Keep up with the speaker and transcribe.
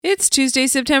It's Tuesday,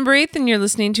 September 8th, and you're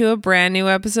listening to a brand new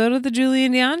episode of The Julie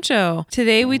and Dion Show.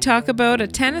 Today, we talk about a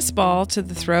tennis ball to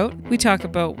the throat. We talk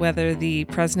about whether the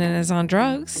president is on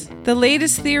drugs. The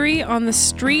latest theory on the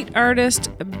street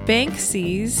artist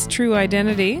Banksy's true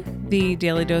identity. The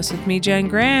Daily Dose with me, Jen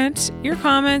Grant. Your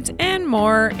comments and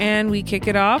more. And we kick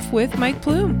it off with Mike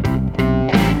Plume.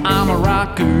 I'm a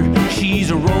rocker, she's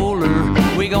a roller.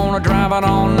 We gonna drive it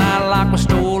all night like we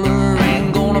stole her.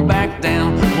 Ain't gonna back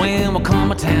down when we come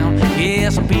to town. Yeah,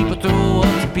 some people throw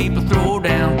up, some people throw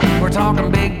down. We're talking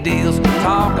big deals,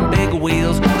 talking big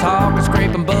wheels, talking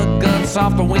scraping butt guts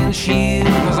off the windshield.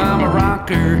 Cause I'm a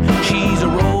rocker, she's a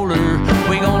roller.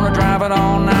 We gonna drive it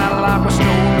all night like we stole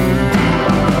her.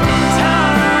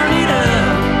 Turn it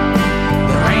up.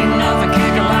 There ain't nothing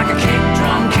kicking like a kick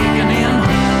drum kicking in.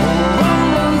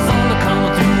 Rumbling thunder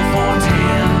coming through the 410.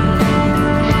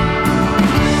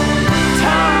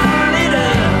 Turn it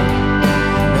up.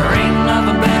 There ain't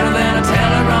nothing better than a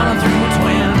teller running through a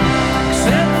twin.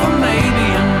 Except for maybe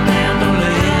a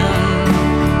mandolin.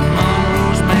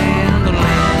 Monroe's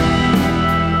mandolin.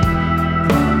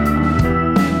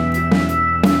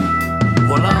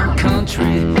 Well, I'm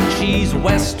country, she's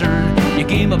western. You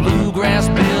gave me bluegrass,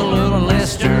 Bill, little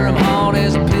Lester. I'm hard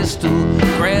as a pistol,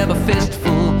 grab a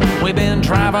fistful. We've been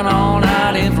driving all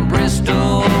night in from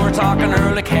Bristol. We're talking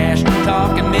early cash,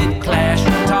 talking mid-clash,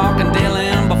 talking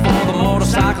Dylan before the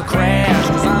motorcycle crash.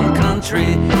 Cause I'm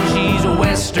country, she's a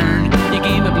western. You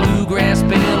gave me bluegrass,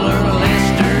 Bill, little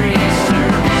Lester. Yes, sir.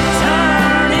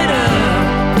 Turn it up.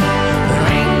 There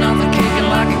ain't nothing kicking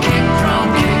like a kick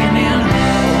drum kicking in.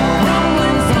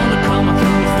 Rumbling thunder coming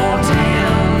through the 410.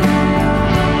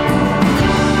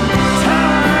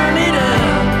 Turn it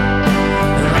up.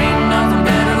 There ain't nothing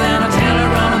better than a teller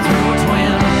running through a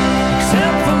twin.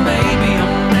 Except for maybe a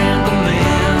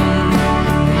mandolin.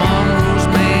 Monroe's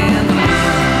mandolin.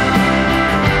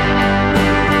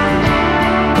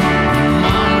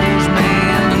 Monroe's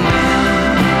mandolin.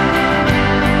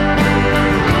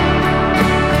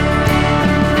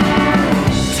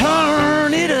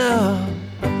 Turn it up.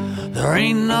 There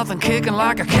ain't nothing kicking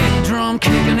like a kick drum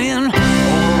kicking in. Or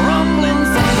rumbling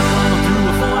thunder coming through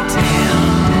a 410.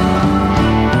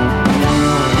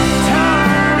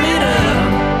 Turn it up.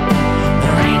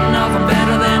 There ain't nothing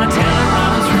better than a teller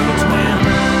running through a twin.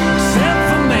 Except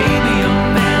for maybe a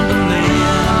mandolin.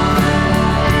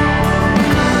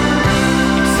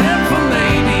 Except for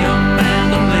maybe a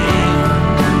mandolin.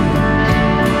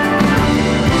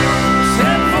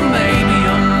 Except for maybe a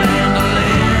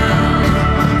mandolin.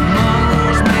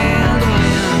 Monroe's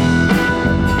mandolin.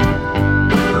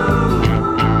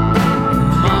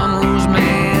 Monroe's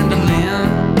mandolin.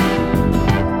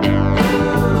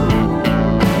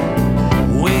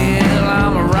 Well,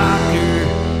 I'm a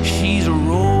rocker, she's a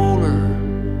roller.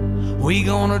 We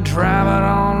gonna drive it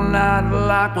all night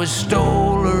like we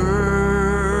stole her.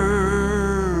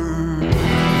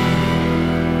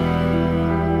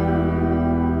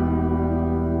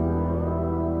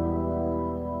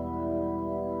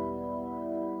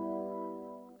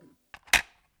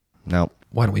 No.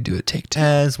 Why don't we do a take two?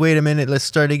 Wait a minute. Let's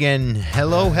start again.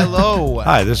 Hello.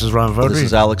 Hi, this is Ron Vodry. This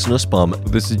is Alex Nussbaum.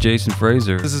 This is Jason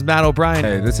Fraser. This is Matt O'Brien.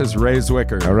 Hey, this is Ray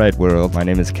Zwicker. All right, world. My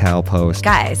name is Cal Post.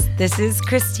 Guys, this is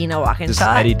Christina Walkinshaw. This is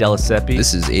Eddie Delaseppe.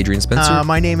 This is Adrian Spencer.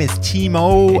 My name is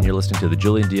Timo. And you're listening to the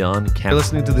Julie and Dion You're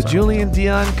listening to the Julie and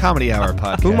Dion Comedy Hour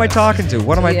podcast. Who am I talking to?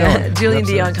 What am I doing? Julie and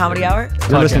Dion Comedy Hour.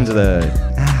 You're listening to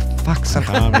the... son of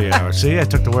a- Comedy hour. See, I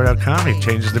took the word out comedy.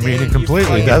 Changes the meaning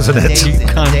completely, doesn't it? Dazing.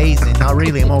 Not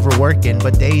really. I'm overworking,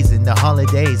 but dazing. The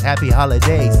holidays. Happy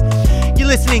holidays. You're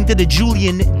listening to the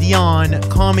Julian Dion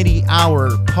Comedy Hour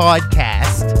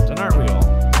podcast. And aren't we all?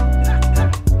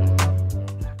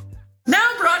 Now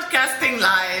broadcasting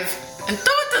live and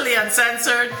totally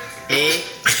uncensored,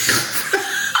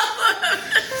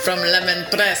 from Lemon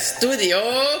Press Studio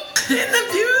in the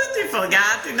beautiful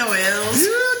Gatineau Hills.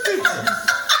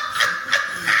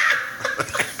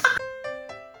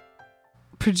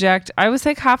 Project. I was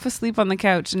like half asleep on the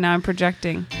couch, and now I'm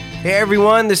projecting. Hey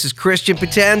everyone, this is Christian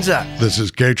Potenza. This is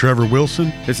K. Trevor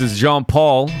Wilson. This is Jean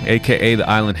Paul, a.k.a. the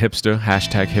Island Hipster,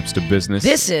 hashtag hipster business.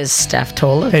 This is Steph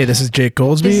Tola. Hey, this is Jake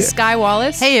Goldsby. This is Sky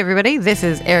Wallace. Hey everybody, this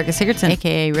is Erica Sigurdsson,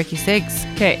 aka Ricky Siggs.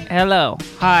 Okay, hello.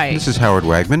 Hi. This is Howard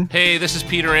Wagman. Hey, this is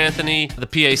Peter Anthony, the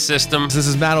PA system. This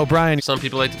is Matt O'Brien. Some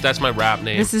people like that's my rap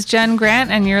name. This is Jen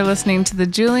Grant, and you're listening to the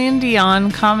Julian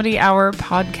Dion Comedy Hour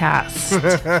podcast.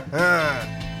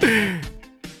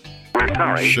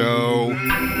 Show.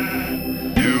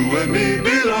 You and me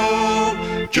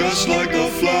belong, just like the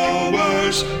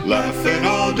flowers, laughing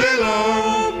all day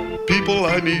long. People,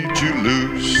 I need you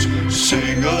loose,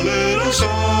 sing a little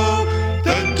song.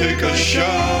 then take a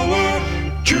shower.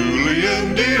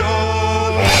 Julian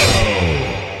Dion.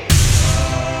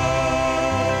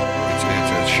 It's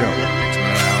a show. It's not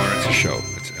an hour, it's a show.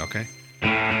 It's okay.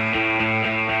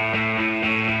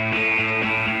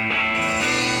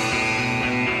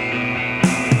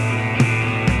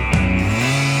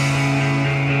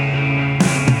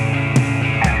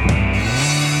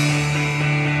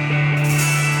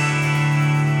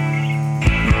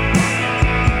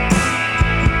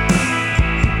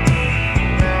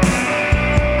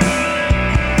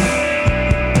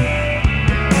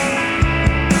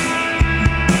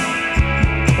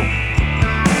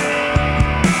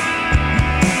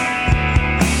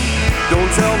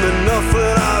 Tell me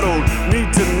nothing I don't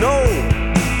need to know.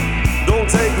 Don't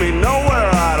take me nowhere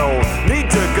I don't need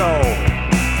to go.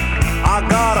 I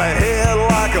got a head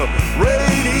like a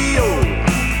radio.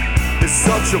 It's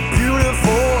such a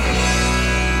beautiful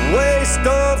waste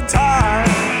of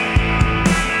time.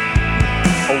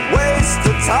 A waste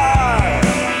of time.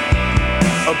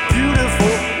 A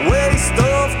beautiful waste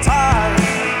of time.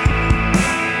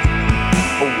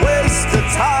 A waste of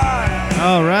time.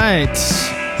 All right.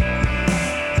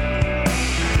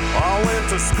 I went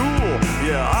to school,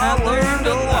 yeah, I learned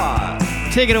a lot.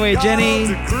 Take it away, Jenny.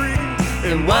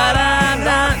 And what I've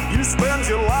done, you spend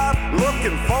your life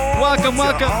looking for Welcome,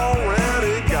 what welcome. you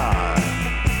already got.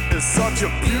 It's such a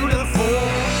beautiful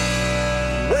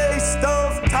waste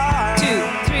of time. 2,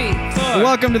 3, 4.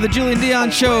 Welcome to the Julian Dion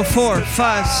Show 4,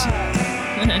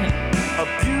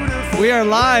 5. We are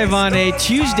live on a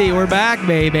Tuesday. We're back,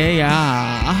 baby.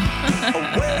 Yeah.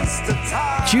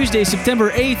 Tuesday,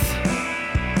 September 8th.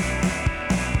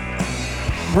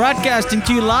 Broadcasting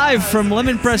to you live from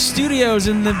Lemon Press Studios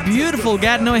in the beautiful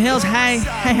Gatineau Hills. Hi,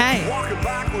 hi, hi.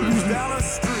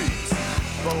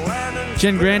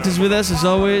 Jen Grant is with us as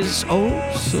always. Oh,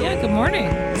 so Yeah, good morning.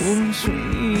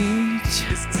 sweet.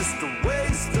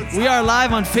 We are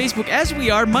live on Facebook as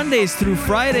we are Mondays through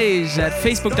Fridays at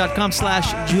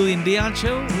facebook.com/Julian Dion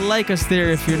Show. Like us there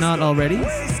if you're not already.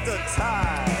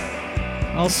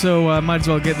 Also, might as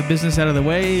well get the business out of the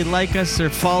way. Like us or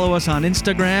follow us on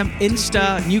Instagram.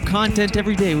 New content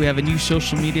every day. We have a new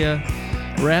social media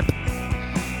rep.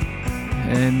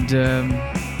 And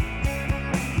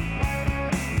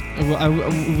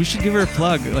we should give her a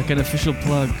plug, like an official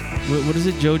plug. What is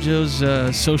it? JoJo's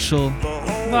social...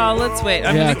 Well, let's wait.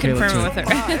 I'm going to confirm it with her.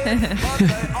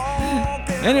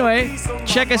 Anyway,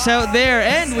 check us out there.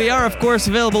 And we are, of course,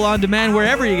 available on demand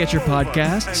wherever you get your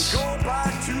podcasts.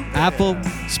 Apple,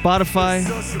 Spotify,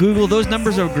 Google. Those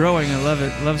numbers are growing. I love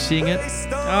it. Love seeing it.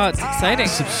 Oh, it's exciting.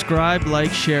 Subscribe,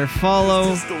 like, share,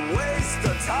 follow.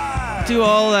 Do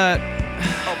all that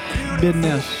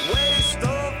business.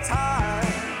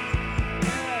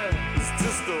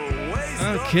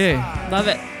 Okay. Love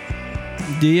it.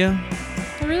 Do you?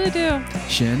 I really do.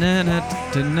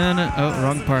 Oh,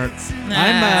 wrong part.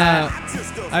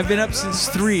 I've been up since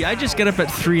 3. I just get up at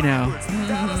 3 now.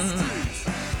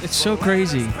 It's so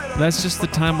crazy. That's just the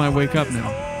time I wake up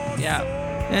now. Yeah.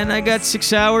 And I got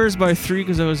 6 hours by 3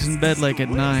 because I was in bed like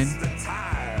at 9.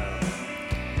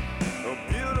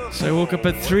 So I woke up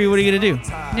at 3. What are you going to do?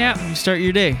 Yeah. You start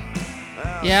your day.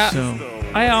 Yeah. So.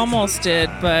 I almost did,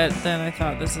 but then I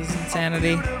thought this is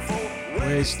insanity.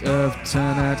 Waste of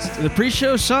time. The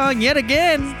pre-show song yet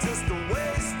again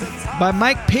by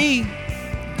Mike P.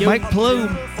 Yo. Mike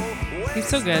Plume. He's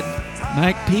so good.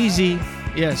 Mike Peasy.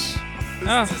 Yes.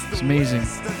 Oh. It's amazing.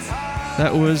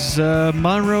 That was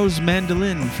Monroe's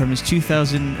Mandolin from his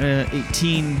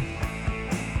 2018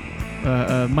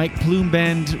 Mike Plume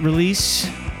Band release.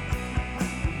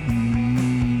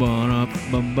 Born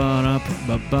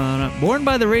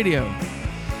by the Radio.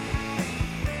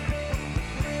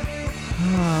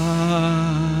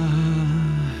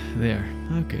 There.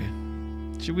 Okay.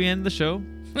 Should we end the show?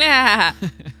 Yeah.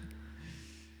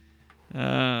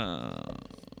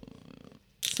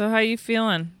 So how you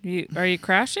feeling? Are you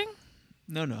crashing?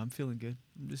 No, I'm feeling good.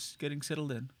 I'm just getting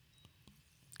settled in.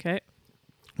 Okay.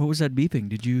 What was that beeping?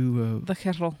 Did you... The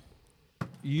kettle.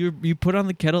 You put on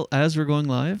the kettle as we're going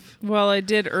live? Well, I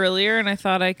did earlier, and I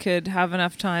thought I could have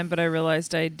enough time, but I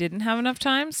realized I didn't have enough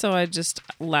time, so I just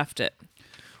left it.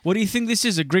 What do you think this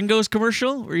is, a Gringos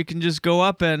commercial? Where you can just go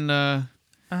up and...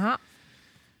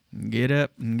 Get up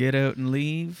and get out and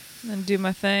leave. And do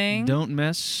my thing. Don't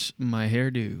mess my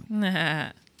hairdo.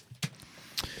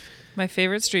 My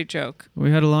favorite street joke. We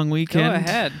had a long weekend. Go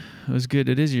ahead. It was good.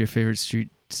 It is your favorite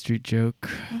street joke.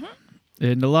 Mm-hmm.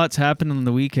 And a lot's happened on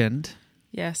the weekend.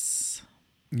 Yes.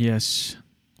 Yes.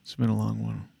 It's been a long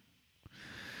one.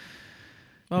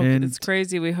 Well, it's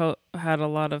crazy. We had a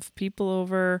lot of people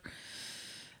over.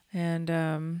 And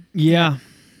yeah.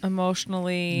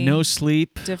 emotionally no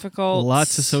sleep, difficult.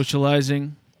 lots of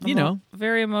socializing.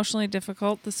 Very emotionally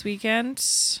difficult this weekend.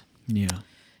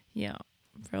 Yeah,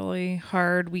 really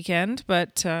hard weekend,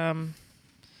 but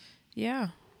yeah.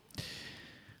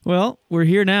 Well, we're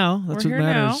here now. That's we're what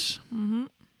here matters. Now.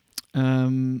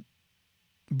 Mm-hmm.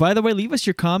 By the way, leave us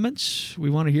your comments. We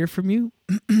want to hear from you,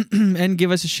 and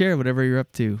give us a share, whatever you're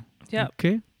up to. Yeah.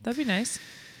 Okay. That'd be nice.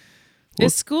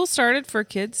 Is school started for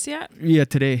kids yet? Yeah,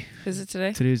 today. Is it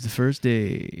today? Today's the first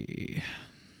day.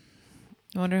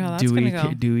 I wonder how that's going to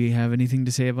go. Do we have anything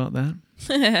to say about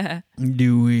that?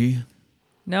 Do we?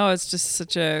 No, it's just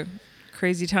such a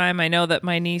crazy time. I know that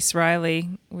my niece Riley,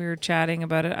 we were chatting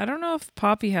about it. I don't know if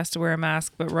Poppy has to wear a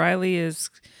mask, but Riley is,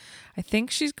 I think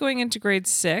she's going into grade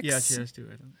 6. Yeah, she has to.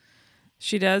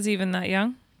 She does, even that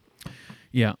young?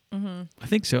 Yeah. Mm-hmm. I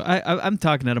think so. I'm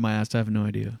talking out of my ass. I have no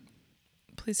idea.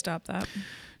 Please stop that.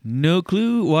 No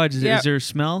clue. What is, is there a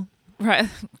smell? Right.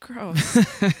 Gross.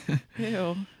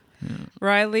 Ew. Yeah.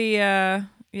 Riley,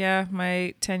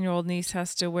 my 10-year-old niece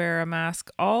has to wear a mask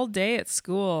all day at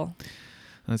school.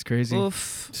 That's crazy.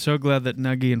 Oof. So glad that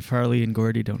Nuggy and Farley and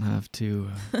Gordy don't have to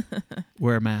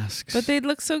wear masks. But they'd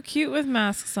look so cute with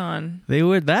masks on. They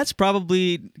would. That's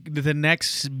probably the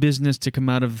next business to come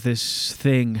out of this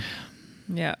thing.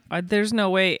 Yeah, there's no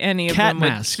way any of Cat them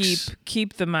masks. would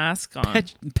keep the mask on.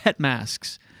 Pet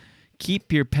masks.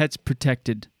 Keep your pets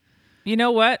protected. You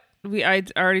know what? I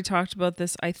already talked about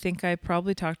this. I think I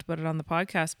probably talked about it on the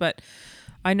podcast, but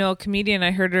I know a comedian.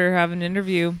 I heard her have an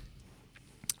interview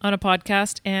on a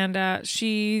podcast, and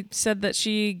she said that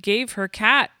she gave her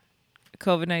cat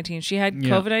COVID-19. She had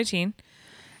COVID-19,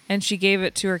 and she gave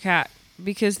it to her cat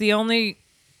because the only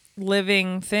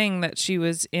living thing that she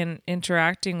was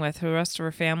interacting with, the rest of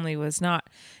her family was not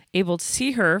able to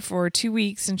see her for 2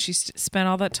 weeks, and she spent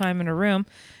all that time in a room.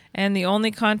 And the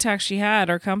only contact she had,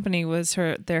 our company, was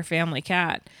their family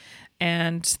cat.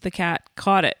 And the cat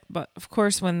caught it. But, of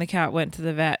course, when the cat went to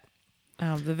the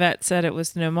vet said it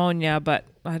was pneumonia. But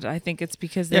I think it's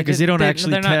because they don't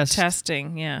actually they're test. not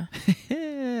testing. Yeah.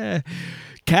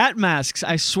 Cat masks.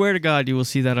 I swear to God, you will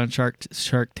see that on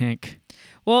Shark Tank.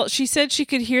 Well, she said she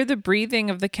could hear the breathing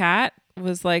of the cat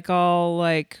was like all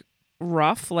like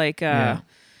rough, like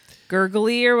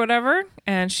gurgly or whatever,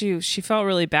 and she felt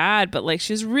really bad, but like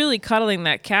she was really cuddling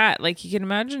that cat. Like you can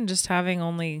imagine just having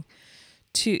only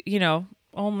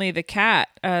the cat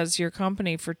as your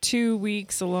company for 2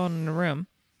 weeks alone in a room.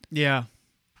 Yeah.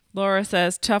 Laura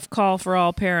says, tough call for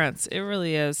all parents. It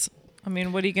really is. I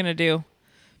mean, what are you going to do?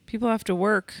 People have to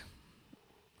work.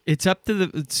 It's up to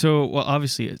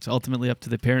obviously it's ultimately up to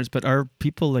the parents, but are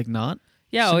people like not?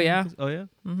 Yeah. Oh yeah. Oh yeah.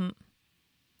 Mm-hmm.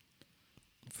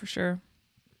 For sure.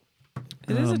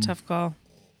 It is a tough call.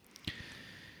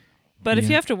 But if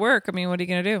you have to work, I mean, what are you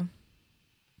going to do?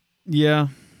 Yeah.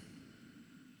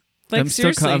 Like,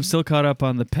 seriously. I'm still caught up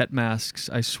on the pet masks.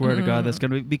 I swear to God, that's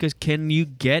going to be... Because can you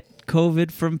get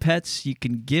COVID from pets? You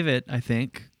can give it, I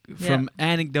think,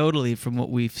 anecdotally, from what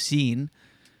we've seen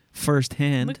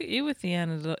firsthand. Look at you with the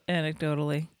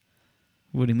anecdotally.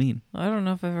 What do you mean? I don't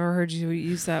know if I've ever heard you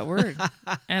use that word.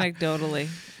 Anecdotally.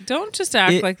 Don't just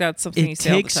act like that's something you say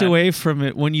all the time. It takes away from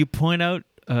it. When you point out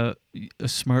a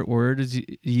smart word is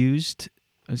used...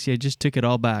 See, I just took it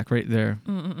all back right there.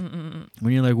 When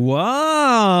you're like,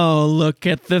 wow, look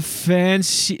at the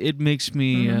fancy... It makes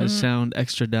me sound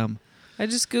extra dumb. I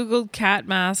just Googled cat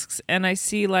masks, and I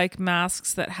see like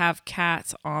masks that have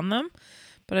cats on them,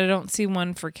 but I don't see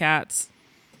one for cats.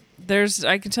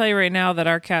 I can tell you right now that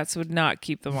our cats would not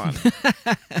keep them on.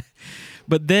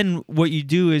 But then what you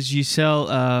do is you sell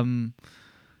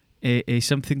a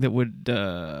something that would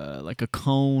like a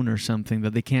cone or something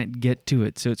that they can't get to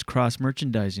it, so it's cross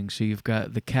merchandising. So you've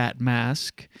got the cat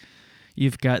mask,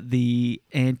 you've got the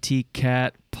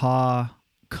anti-cat paw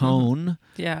cone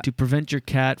to prevent your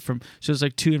cat from. So it's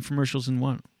like 2 infomercials in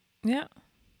one. Yeah.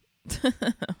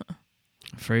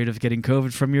 Afraid of getting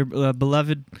COVID from your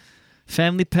beloved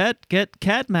family pet? Get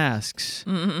cat masks.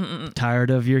 Tired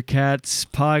of your cats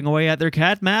pawing away at their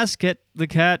cat mask? Get the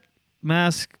cat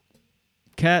mask.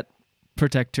 Cat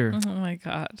protector. Oh my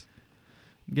God.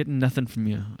 I'm getting nothing from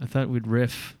you. I thought we'd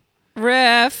riff.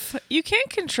 You can't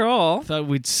control. I thought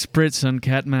we'd spritz on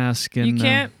cat mask. And you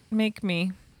can't make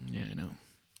me. Yeah, I know.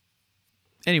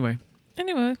 Anyway.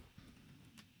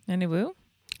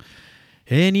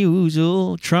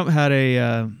 Anywoozle. Trump had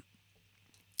a...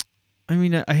 I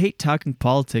mean, I hate talking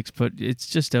politics, but it's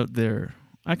just out there.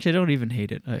 Actually, I don't even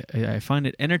hate it. I find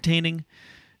it entertaining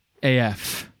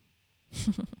AF.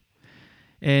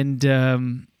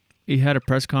 And he had a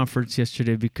press conference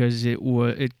yesterday because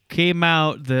it came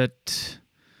out that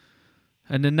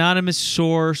An anonymous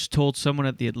source told someone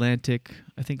at The Atlantic,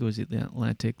 I think it was The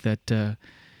Atlantic, that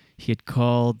he had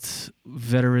called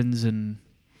veterans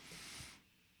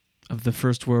of the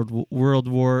First World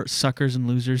War suckers and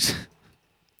losers.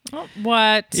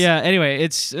 What? Yeah, anyway,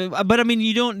 it's... but, I mean,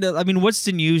 you don't... I mean, what's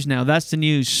the news now? That's the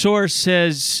news. Source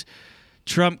says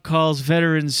Trump calls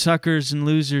veterans suckers and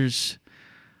losers.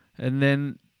 And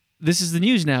then this is the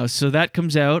news now. So that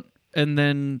comes out, and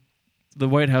then the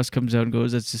White House comes out and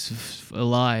goes, that's just a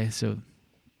lie. So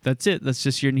that's it. That's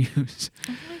just your news.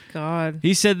 Oh, my God.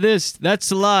 He said this.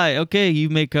 That's a lie. Okay, you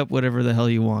make up whatever the hell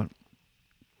you want.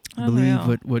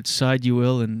 Believe what side you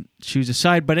will and choose a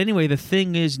side. But anyway, the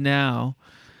thing is now,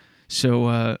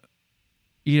 so,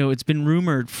 it's been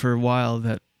rumored for a while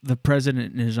that the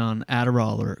president is on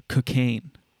Adderall or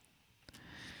cocaine.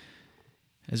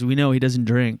 As we know, he doesn't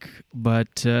drink,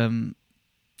 but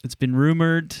it's been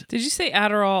rumored. Did you say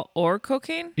Adderall or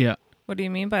cocaine? Yeah. What do you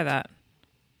mean by that?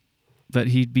 That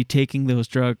he'd be taking those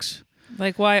drugs.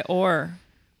 Like, why or?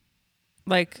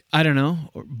 Like, I don't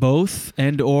know. Both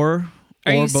and or.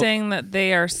 Are you saying that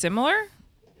they are similar?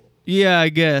 Yeah, I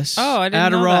guess. Oh, I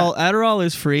didn't know that. Adderall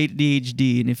is for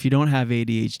ADHD, and if you don't have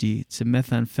ADHD, it's a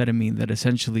methamphetamine that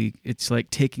essentially it's like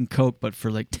taking coke but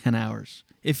for like 10 hours.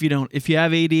 If you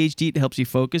have ADHD, it helps you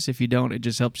focus. If you don't, it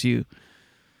just helps you.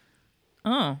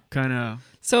 Oh. Kind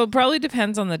of. So it probably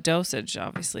depends on the dosage,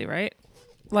 obviously, right?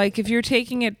 Like if you're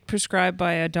taking it prescribed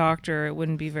by a doctor, it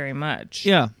wouldn't be very much.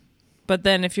 Yeah. But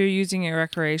then if you're using it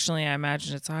recreationally, I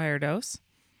imagine it's a higher dose.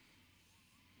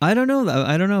 I don't know.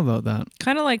 I don't know about that.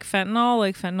 Kind of like fentanyl.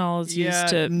 Like fentanyl is used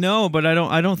to. No, but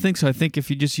I don't think so. I think if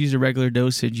you just use a regular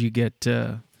dosage, you get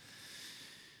high.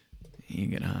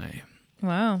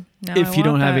 Wow. Now if you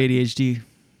don't have ADHD.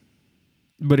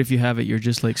 But if you have it, you're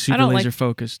just like super laser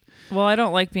focused. Well, I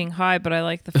don't like being high, but I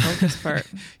like the focus part.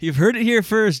 You've heard it here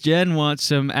first. Jen wants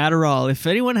some Adderall. If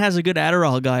anyone has a good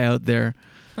Adderall guy out there,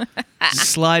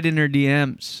 slide in her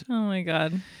DMs. Oh my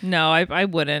God. No, I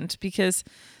wouldn't because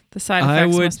the side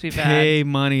effects must be bad. I would pay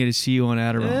money to see you on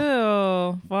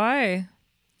Adderall. Ew. Why?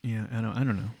 Yeah, I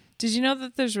don't know. Did you know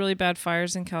that there's really bad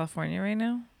fires in California right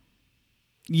now?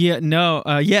 Yeah, no,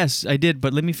 yes, I did,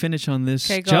 but let me finish on this.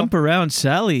 Okay, go. Jump around,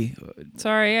 Sally.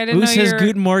 Sorry, I didn't know Who says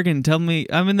Guten Morgen? Tell me,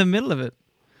 I'm in the middle of it.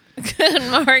 Guten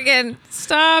Morgen.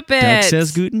 Stop it. Doug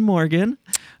says Guten Morgen.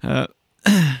 No,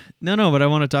 but I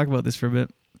want to talk about this for a bit.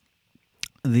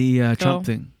 The Trump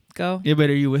thing. Go. Yeah, but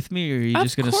are you with me, or are you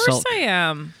just going to sulk? Of course I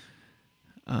am.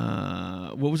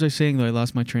 What was I saying, though? I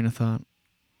lost my train of thought.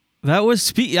 That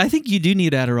was... I think you do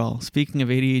need Adderall, speaking of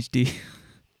ADHD.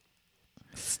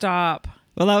 Stop.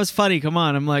 Well, that was funny. Come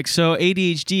on. I'm like, so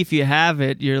ADHD, if you have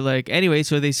it, you're like, anyway,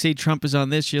 so they say Trump is on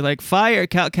this. You're like, fire.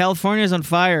 California's on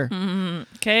fire. Mm-hmm.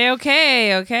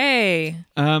 Okay.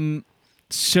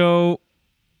 So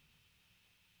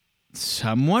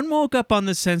someone woke up on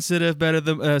the sensitive bed of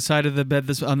the side of the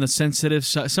bed.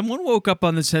 Someone woke up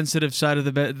on the sensitive side of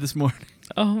the bed this morning.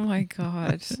 Oh, my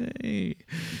God. Hey.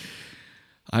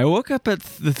 I woke up at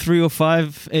the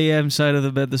 3:05 a.m. side of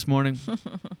the bed this morning.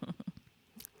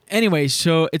 Anyway,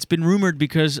 so it's been rumored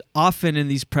because often in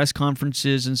these press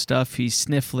conferences and stuff, he's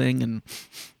sniffling and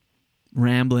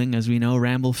rambling, as we know,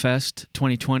 Ramblefest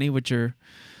 2020, which are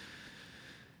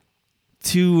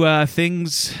two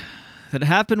things that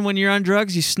happen when you're on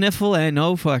drugs. You sniffle and,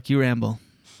 you ramble.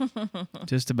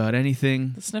 Just about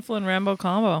anything. The sniffle and ramble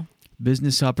combo.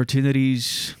 Business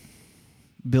opportunities,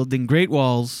 building great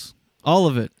walls, all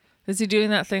of it. Is he doing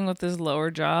that thing with his lower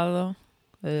jaw, though?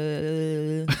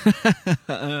 Here's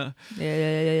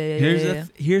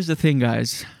the thing,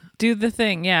 guys. Do the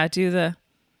thing, yeah. Do the.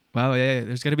 Wow, yeah.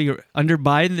 There's gonna be under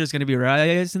Biden. There's gonna be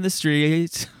riots in the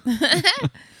streets.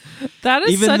 That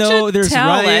is even such though a there's tell,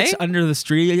 riots under the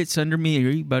streets under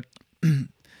me, but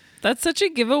that's such a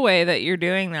giveaway that you're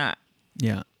doing that.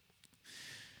 Yeah.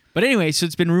 But anyway, so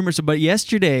it's been rumored. But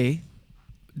yesterday,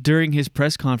 during his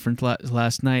press conference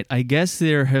last night, I guess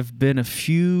there have been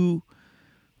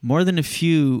more than a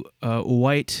few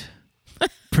white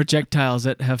projectiles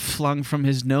that have flung from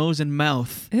his nose and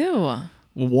mouth. Ew.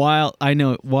 When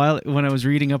I was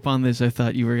reading up on this, I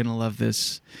thought you were going to love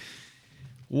this.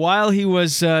 While he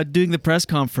was doing the press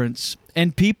conference,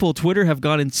 and Twitter have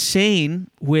gone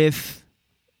insane with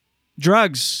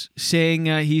drugs, saying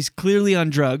he's clearly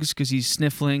on drugs because he's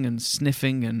sniffling and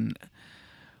sniffing and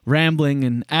rambling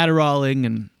and Adderalling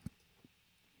and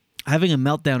having a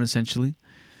meltdown, essentially.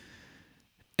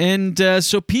 And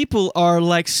so people are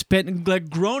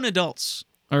grown adults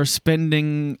are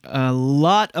spending a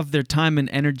lot of their time and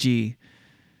energy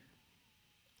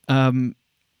trying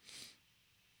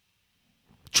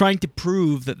to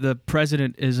prove that the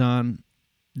president is on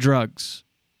drugs.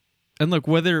 And look,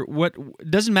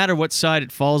 doesn't matter what side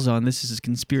it falls on. This is a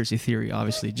conspiracy theory,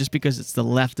 obviously. Just because it's the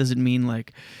left doesn't mean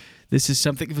like this is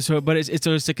something. So, but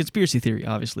it's a conspiracy theory,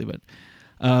 obviously. But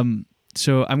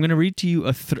so I'm going to read to you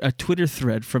a Twitter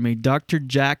thread from a Dr.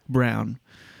 Jack Brown.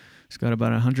 He's got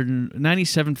about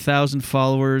 197,000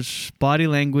 followers. Body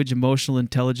language, emotional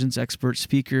intelligence expert,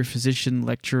 speaker, physician,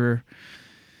 lecturer.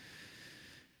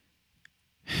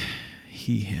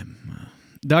 Him.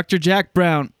 Dr. Jack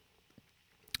Brown.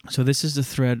 So this is the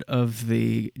thread of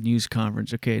the news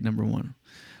conference. Okay, number 1.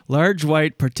 Large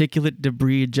white particulate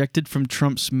debris ejected from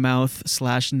Trump's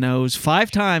mouth/nose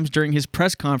 5 times during his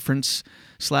press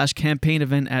conference/campaign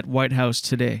event at White House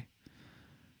today.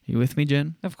 You with me,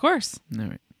 Jen? Of course. All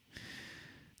right.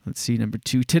 Let's see, number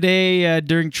 2. Today,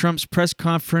 during Trump's press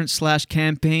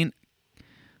conference/campaign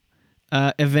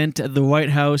event at the White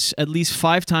House, at least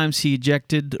 5 times he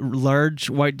ejected large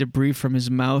white debris from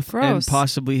his mouth and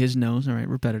possibly his nose. All right,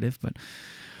 repetitive, but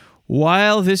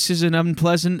while this is an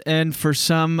unpleasant and for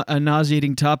some a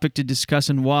nauseating topic to discuss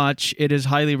and watch, it is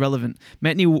highly relevant.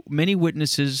 Many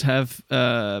witnesses have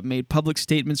made public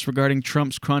statements regarding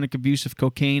Trump's chronic abuse of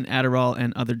cocaine, Adderall,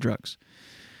 and other drugs.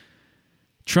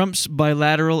 Trump's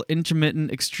bilateral,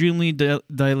 intermittent, extremely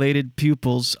dilated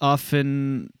pupils,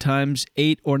 oftentimes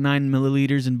 8 or 9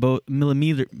 millimeters in both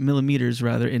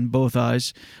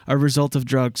eyes, are a result of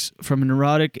drugs. From a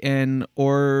neurotic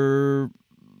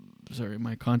sorry,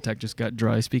 my contact just got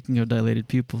dry. Speaking of dilated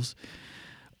pupils,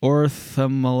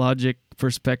 ophthalmologic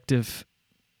perspective,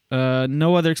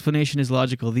 no other explanation is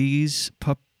logical. These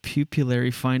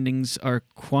pupillary findings are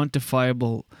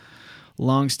quantifiable,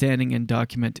 long-standing, and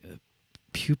documented.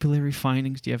 Pupillary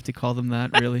findings? Do you have to call them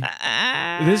that, really?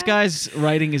 This guy's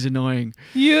writing is annoying.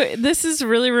 This is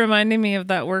really reminding me of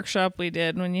that workshop we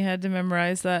did when you had to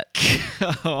memorize that.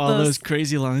 All those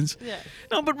crazy lines. Yeah.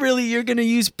 No, but really, you're going to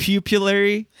use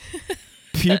pupillary?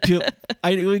 We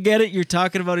get it. You're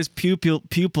talking about his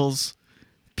pupils.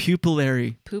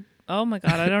 Pupillary. Oh, my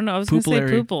God. I don't know. I was going to say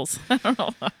pupils. I don't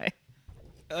know why.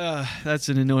 That's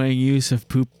an annoying use of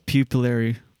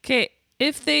pupillary. Okay.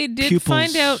 If they did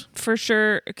find out for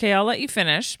sure, okay, I'll let you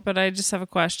finish, but I just have a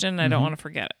question. I don't want to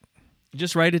forget it.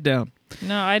 Just write it down.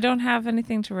 No, I don't have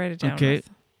anything to write it down with.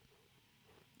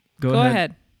 Go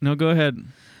ahead. No, go ahead.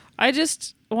 I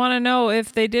just want to know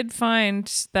if they did find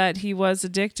that he was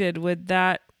addicted, what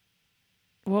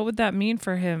would that mean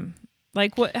for him?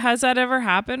 Like, what has that ever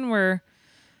happened where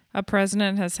a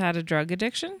president has had a drug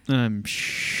addiction? I'm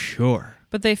sure.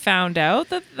 But they found out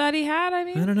that he had, I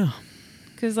mean? I don't know.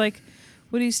 Because, like,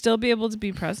 would he still be able to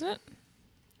be president?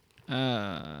 If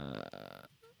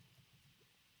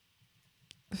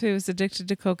he was addicted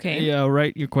to cocaine? Yeah,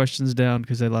 write your questions down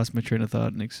because I lost my train of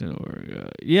thought.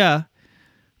 Yeah.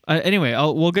 Anyway,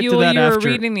 we'll get to that after. You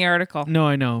were reading the article. No,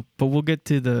 I know, but we'll get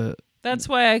to the... That's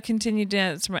why I continued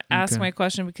to ask my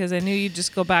question, because I knew you'd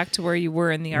just go back to where you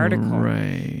were in the article.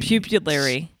 Right.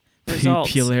 Pupillary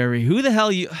results. Pupillary. Who the hell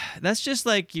you... That's just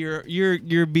like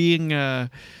you're being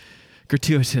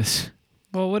gratuitous.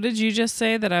 Well, what did you just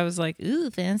say that I was like, ooh,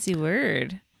 fancy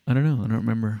word? I don't know. I don't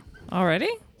remember. Already?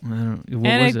 I don't. What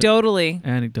Anecdotally. Was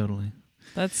it? Anecdotally.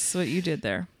 That's what you did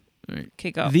there. Right.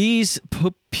 Okay, go. These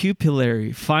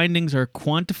pupillary findings are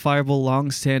quantifiable,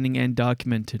 long-standing, and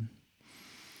documented.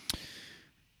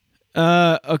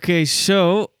 Okay,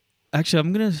 so actually,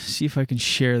 I'm gonna see if I can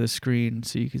share the screen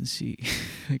so you can see,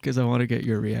 because I want to get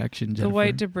your reaction, Jennifer. The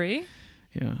white debris?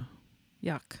 Yeah.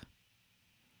 Yuck.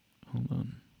 Hold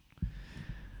on.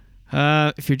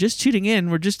 If you're just tuning in,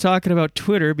 we're just talking about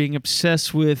Twitter being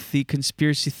obsessed with the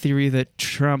conspiracy theory that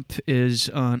Trump is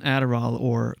on Adderall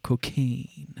or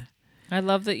cocaine. I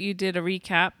love that you did a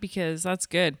recap, because that's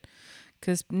good.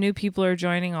 Because new people are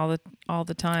joining all the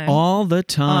time. All the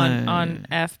time. On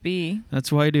FB. That's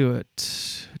why I do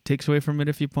it. It takes away from it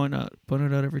if you point it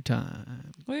out every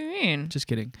time. What do you mean? Just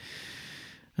kidding.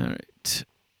 All right.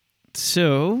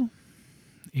 So,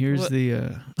 here's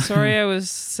the... Sorry I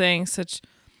was saying such...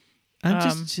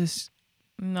 I'm just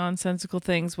nonsensical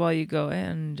things while you go,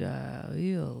 and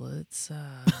let's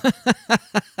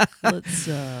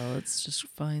just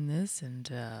find this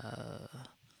and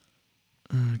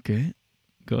okay,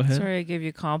 go ahead. Sorry, I gave you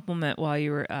a compliment while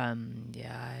you were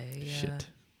shit.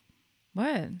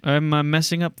 What? I'm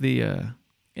messing up the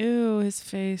ew, his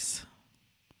face.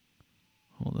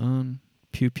 Hold on.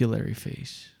 Pupillary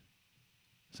face.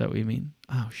 Is that what you mean?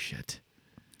 Oh shit.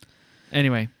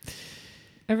 Anyway.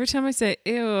 Every time I say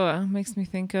ew, it makes me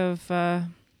think of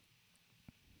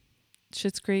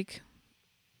Schitt's Creek.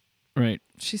 Right.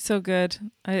 She's so good.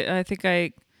 I think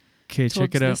I... Okay,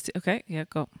 check it out. Okay, yeah,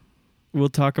 go. We'll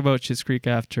talk about Schitt's Creek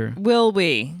after. Will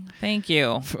we? Thank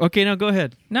you. Okay, now go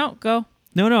ahead. No, go.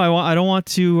 No, I don't want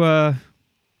to.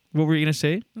 What were you gonna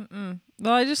say? Mm-mm.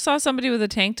 Well, I just saw somebody with a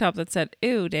tank top that said,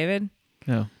 "Ew, David."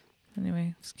 No.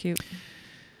 Anyway, it's cute.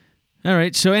 All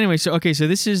right. So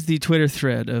this is the Twitter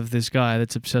thread of this guy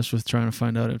that's obsessed with trying to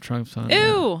find out if Trump's on.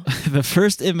 Ew. The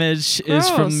first image is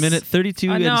from minute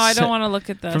 32. No, I don't want to look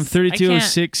at this. From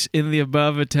 32:06 in the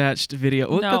above attached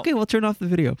video. No. Okay, we'll turn off the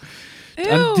video. Ew.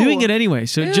 I'm doing it anyway.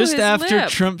 So Ew, just his after lip.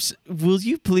 Trump's, will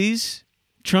you please?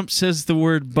 Trump says the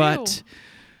word "but."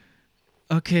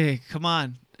 Ew. Okay, come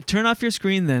on. Turn off your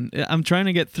screen then. I'm trying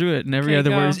to get through it, and every Okay, other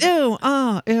go. word is ew,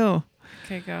 ew.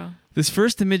 Okay, go. This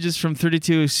first image is from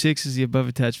 32:06 is the above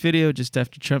attached video, just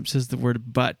after Trump says the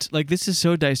word "but." Like, this is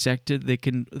so dissected.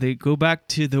 They go back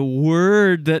to the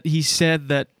word that he said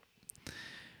that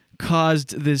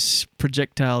caused this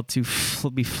projectile to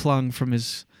be flung from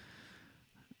his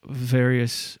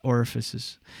various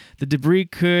orifices. The debris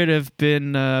could have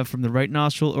been from the right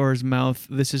nostril or his mouth.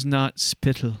 This is not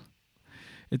spittle.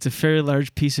 It's a fairly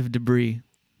large piece of debris.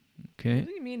 Okay. What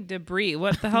do you mean debris?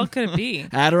 What the hell could it be?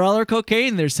 Adderall or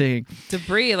cocaine, they're saying.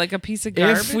 Debris, like a piece of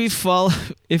garbage? If we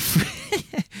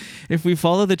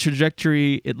follow the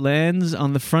trajectory, it lands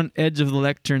on the front edge of the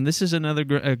lectern. This is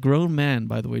a grown man,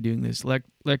 by the way, doing this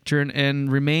lectern, and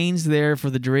remains there for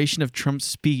the duration of Trump's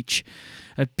speech.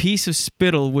 A piece of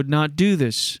spittle would not do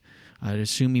this. I'd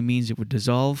assume he means it would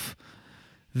dissolve.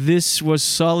 This was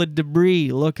solid debris.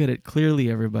 Look at it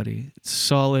clearly, everybody. It's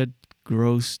solid,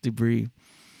 gross debris.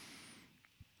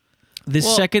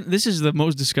 This is the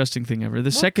most disgusting thing ever.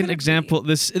 The second example,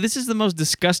 this is the most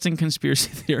disgusting conspiracy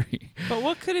theory. But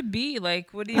what could it be? Like,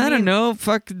 what do you mean? I don't know.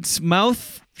 Fucking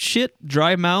mouth shit,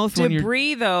 dry mouth.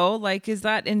 Debris, though, like, is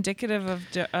that indicative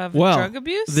of drug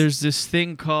abuse? There's this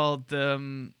thing called,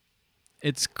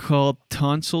 it's called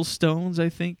tonsil stones, I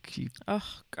think.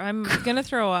 Oh, I'm gonna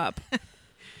throw up.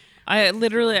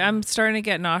 I'm starting to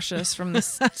get nauseous from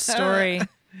this story.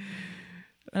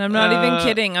 And I'm not even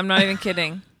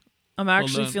kidding. I'm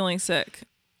actually feeling sick.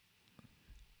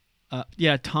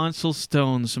 Tonsil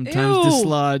stones sometimes Ew.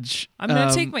 dislodge. I'm going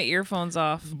to take my earphones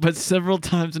off. But several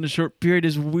times in a short period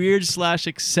is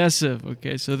weird/excessive.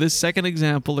 Okay, so this second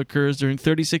example occurs during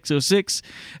 36:06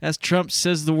 as Trump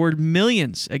says the word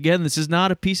millions. Again, this is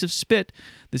not a piece of spit.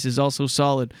 This is also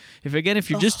solid. If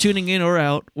you're just tuning in or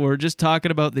out, or just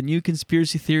talking about the new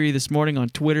conspiracy theory this morning on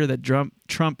Twitter that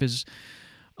Trump is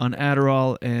on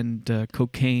Adderall and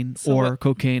cocaine.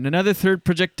 Another third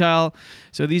projectile.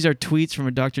 So these are tweets from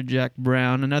a Dr. Jack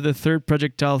Brown. Another third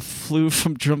projectile flew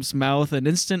from Trump's mouth an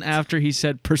instant after he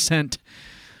said percent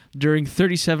during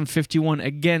 37:51.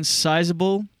 Again,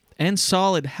 sizable and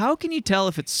solid. How can you tell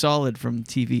if it's solid from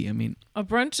TV? I mean, a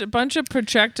bunch of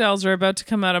projectiles are about to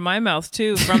come out of my mouth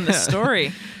too from the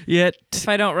story. Yet, if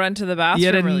I don't run to the bathroom,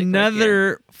 yet really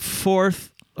another quick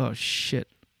fourth. Oh shit.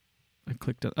 I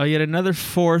clicked on. Yet another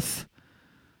fourth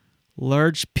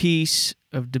large piece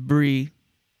of debris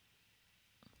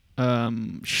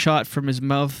shot from his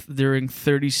mouth during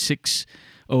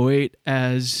 36:08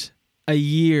 as a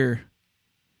year.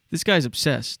 This guy's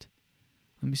obsessed.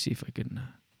 Let me see if I can.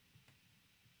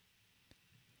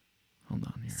 Hold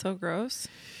on here. So gross.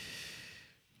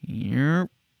 Yep.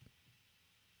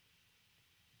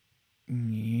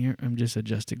 I'm just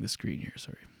adjusting the screen here.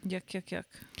 Sorry. Yuck.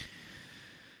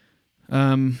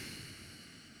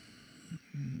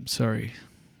 Sorry,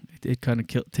 it kind of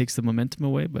takes the momentum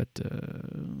away, but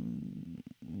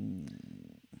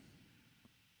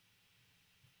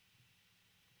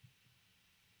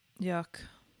yuck.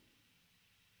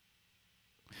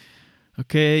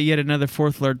 Okay, yet another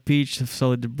fourth large piece of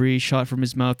solid debris shot from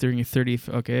his mouth during a 30th.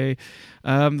 Okay,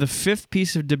 the fifth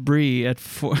piece of debris at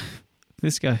four.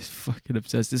 This guy's fucking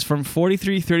obsessed. It's from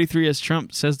 43:33 as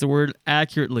Trump says the word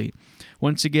accurately.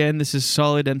 Once again, this is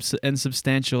solid and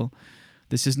substantial.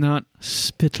 This is not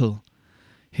spittle.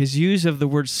 His use of the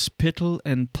word spittle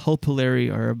and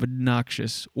pulpillary are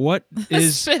obnoxious. What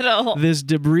is spittle? This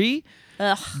debris?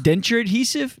 Ugh. Denture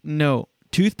adhesive? No.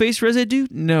 Toothpaste residue?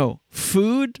 No.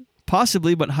 Food?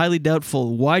 Possibly, but highly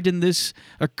doubtful. Why didn't this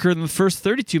occur in the first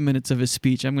 32 minutes of his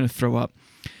speech? I'm going to throw up.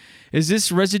 Is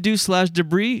this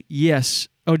residue/debris? Yes.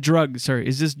 Oh, drug. Sorry.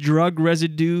 Is this drug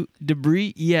residue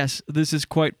debris? Yes. This is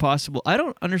quite possible. I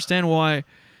don't understand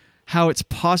how it's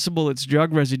possible it's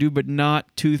drug residue, but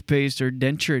not toothpaste or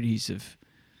denture adhesive.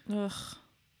 Ugh.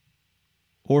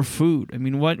 Or food. I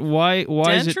mean, why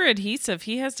is it? Denture adhesive.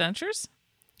 He has dentures?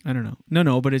 I don't know.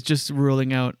 No, but it's just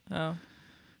ruling out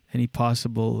any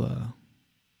possible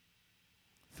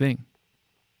thing.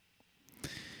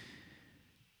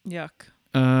 Yuck.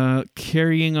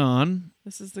 Carrying on.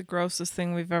 This is the grossest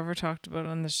thing we've ever talked about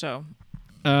on the show.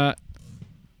 I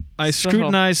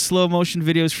scrutinize slow motion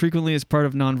videos frequently as part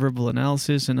of nonverbal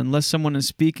analysis, and unless someone is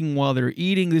speaking while they're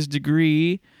eating, this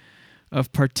degree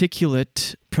of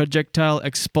particulate projectile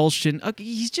expulsion.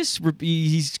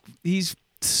 He's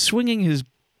swinging his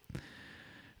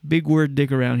big word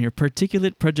dick around here.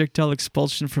 Particulate projectile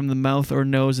expulsion from the mouth or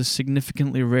nose is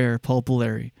significantly rare.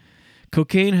 Pulpillary.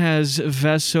 Cocaine has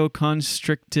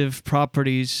vasoconstrictive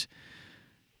properties.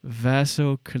 Which,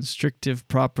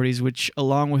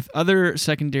 along with other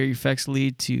secondary effects,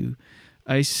 lead to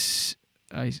ischemia,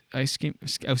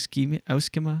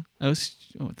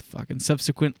 and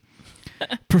subsequent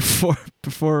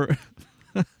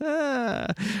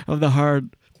of the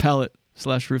hard palate /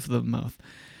 roof of the mouth.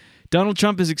 Donald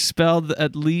Trump expelled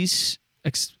at least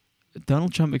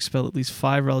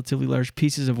 5 relatively large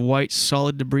pieces of white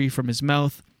solid debris from his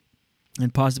mouth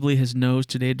and possibly his nose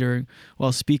today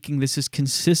while speaking. This is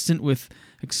consistent with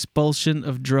expulsion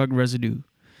of drug residue.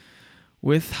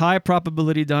 With high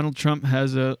probability, Donald Trump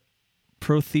has a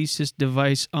prosthesis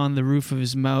device on the roof of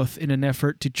his mouth in an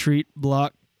effort to treat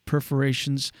block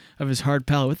perforations of his hard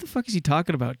palate. What the fuck is he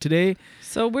talking about today?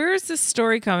 So where is this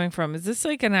story coming from? Is this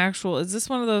like is this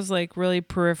one of those like really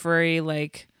periphery,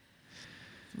 like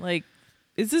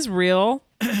is this real?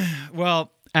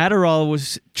 Well, Adderall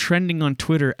was trending on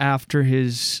Twitter after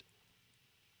his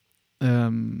press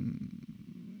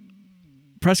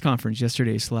conference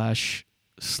yesterday /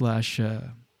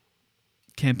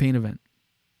 campaign event.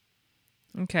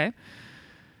 Okay.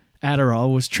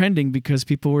 Adderall was trending because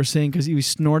people were saying because he was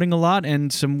snorting a lot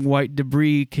and some white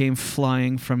debris came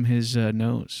flying from his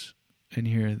nose. And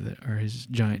here are his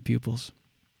giant pupils.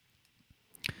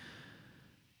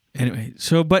 Anyway,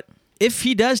 but if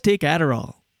he does take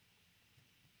Adderall,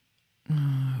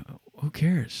 who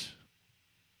cares?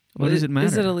 What does it matter?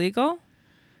 Is it illegal?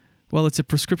 Well, it's a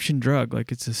prescription drug.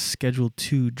 Like, it's a Schedule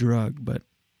II drug, but...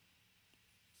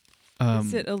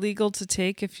 is it illegal to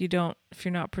take if you're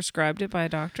not prescribed it by a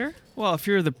doctor? Well, if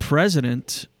you're the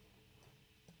president,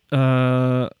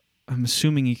 I'm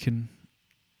assuming you can...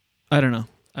 I don't know.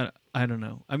 I don't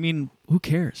know. I mean, who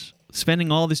cares?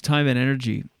 Spending all this time and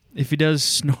energy. If he does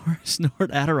snort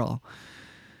Adderall...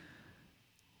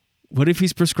 What if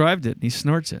he's prescribed it and he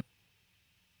snorts it?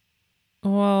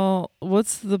 Well,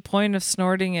 what's the point of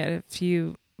snorting it do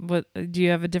you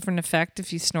have a different effect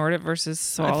if you snort it versus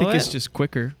swallow it? I think it's just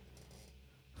quicker.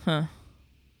 Huh.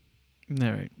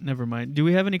 All right, never mind. Do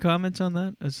we have any comments on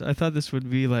that? I thought this would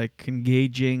be like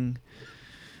engaging.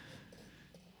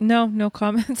 No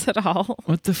comments at all.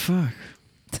 What the fuck?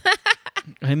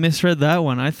 I misread that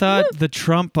one. I thought the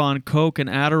Trump on Coke and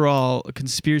Adderall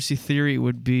conspiracy theory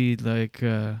would be like...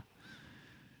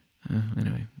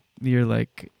 anyway, you're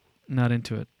like not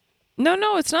into it. No,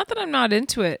 it's not that I'm not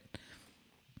into it.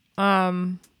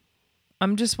 I'm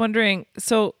just wondering.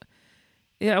 So,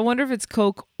 yeah, I wonder if it's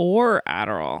Coke or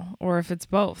Adderall, or if it's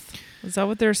both. Is that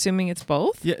what they're assuming? It's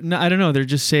both? Yeah, no, I don't know. They're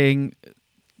just saying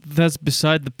that's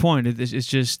beside the point.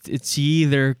 It's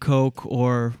either Coke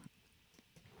or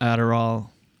Adderall.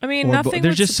 I mean, nothing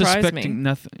would just surprise suspecting me.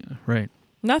 Nothing, right?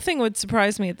 Nothing would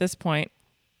surprise me at this point.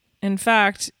 In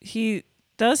fact, he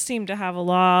does seem to have a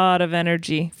lot of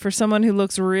energy for someone who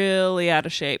looks really out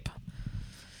of shape.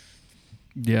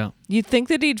 Yeah. You'd think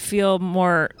that he'd feel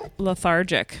more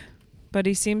lethargic, but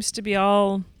he seems to be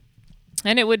all...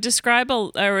 And it would describe,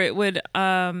 what's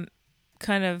the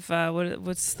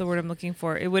word I'm looking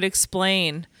for? It would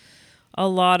explain a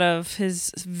lot of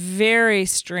his very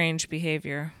strange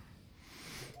behavior.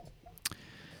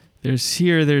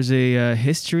 There's a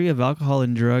history of alcohol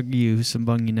and drug use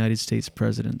among United States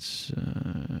presidents.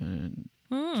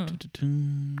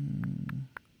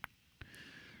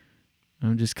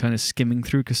 I'm just kind of skimming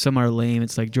through because some are lame.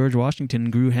 It's like George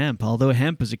Washington grew hemp. Although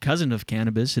hemp is a cousin of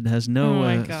cannabis, it has no... Oh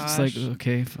my gosh. It's like,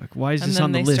 okay, fuck. Why is this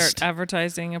on the list? And then they start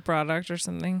advertising a product or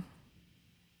something.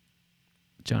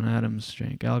 John Adams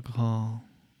drank alcohol.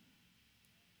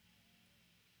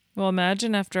 Well,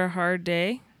 imagine after a hard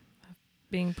day of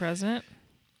being president.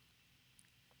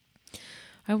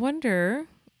 I wonder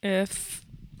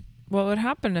what would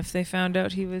happen if they found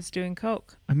out he was doing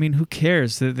coke. I mean, who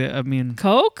cares?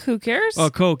 Coke? Who cares?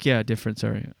 Oh, Coke, yeah, different.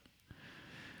 Sorry.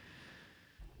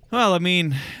 Well, I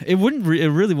mean, it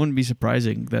really wouldn't be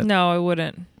surprising that. No, it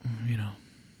wouldn't. You know,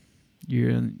 you're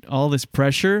in all this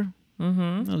pressure.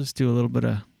 Mm-hmm. I'll just do a little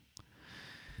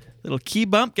key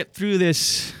bump. Get through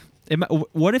this.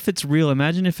 What if it's real?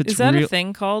 Imagine if it's real. Is that a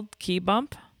thing called key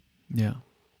bump? Yeah.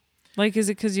 Like, is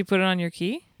it because you put it on your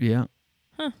key? Yeah.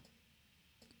 Huh.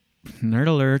 Nerd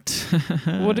alert.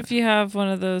 What if you have one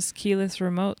of those keyless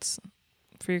remotes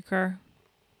for your car?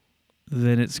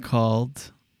 then it's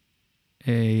called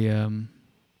a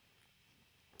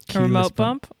remote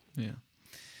bump? Yeah.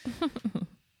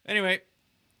 Anyway.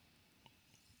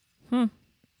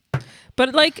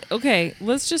 But like, okay,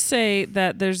 let's just say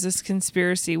that there's this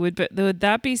conspiracy. Would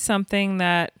that be something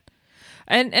that,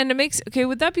 and it makes, okay,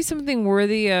 would that be something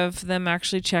worthy of them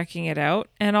actually checking it out?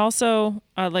 And also,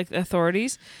 like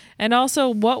authorities, and also,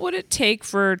 what would it take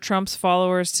for Trump's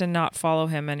followers to not follow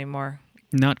him anymore?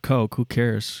 Not Coke. Who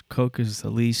cares? Coke is the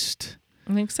least.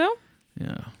 I think so.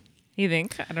 Yeah. You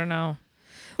think? I don't know.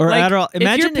 Or like, Adderall.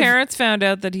 Imagine if your parents found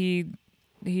out that he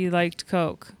liked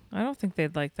Coke. I don't think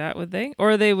they'd like that, would they?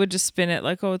 Or they would just spin it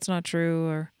like, oh, it's not true.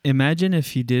 Or imagine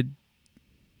if you did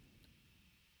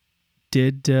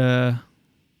if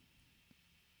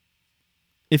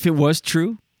it was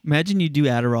true. Imagine you do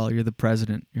Adderall. You're the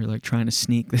president. You're like trying to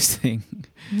sneak this thing.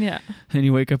 Yeah. And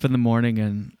you wake up in the morning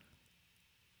and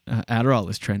Adderall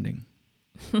is trending.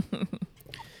 All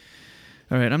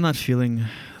right, I'm not feeling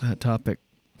that topic.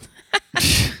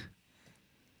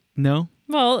 No?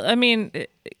 Well, I mean, it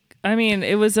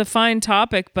was a fine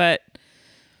topic, but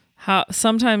how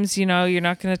sometimes, you're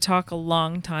not going to talk a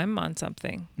long time on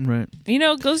something. Right.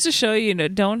 It goes to show you,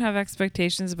 don't have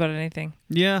expectations about anything.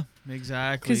 Yeah,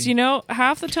 exactly. Because,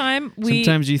 half the time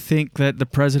sometimes you think that the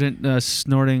president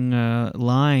snorting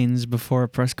lines before a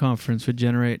press conference would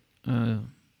generate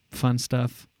fun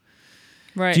stuff.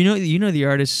 Right. Do you know the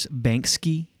artist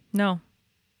Banksy? No.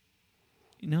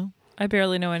 You know? I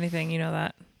barely know anything. You know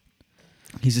that.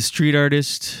 He's a street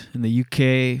artist in the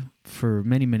UK for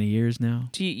many, many years now.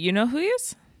 Do you know who he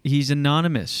is? He's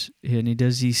anonymous, and he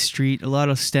does a lot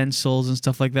of stencils and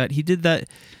stuff like that. He did the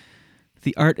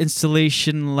art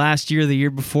installation last year, the year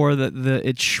before,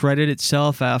 it shredded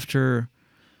itself after.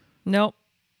 Nope.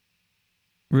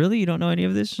 Really? You don't know any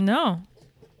of this? No.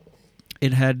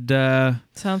 It had.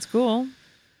 Sounds cool.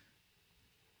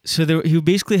 So he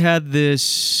basically had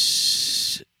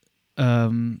this.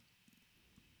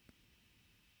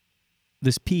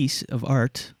 This piece of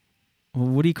art,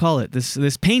 what do you call it?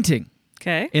 This painting,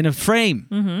 okay, in a frame,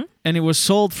 and it was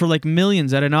sold for like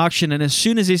millions at an auction. And as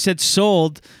soon as they said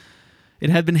sold, it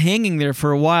had been hanging there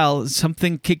for a while.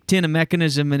 Something kicked in, a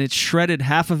mechanism, and it shredded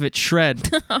half of it.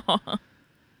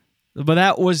 But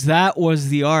that was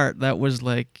the art. That was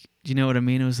like, do you know what I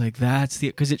mean? It was like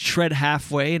because it shred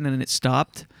halfway and then it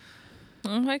stopped.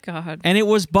 Oh my God! And it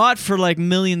was bought for like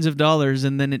millions of dollars,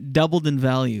 and then it doubled in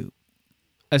value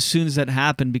as soon as that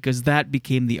happened, because that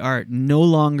became the art, no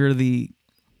longer the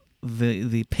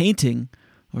painting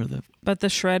or but the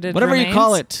shredded whatever remains? You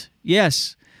call it.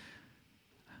 Yes.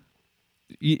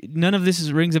 None of this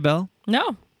rings a bell?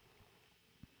 No.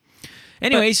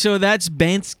 Anyway, so that's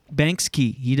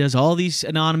Banksy. He does all these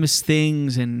anonymous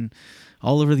things and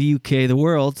all over the UK, the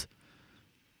world,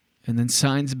 and then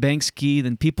signs Banksy.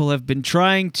 Then people have been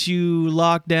trying to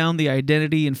lock down the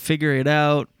identity and figure it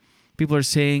out. People are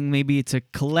saying maybe it's a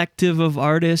collective of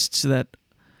artists that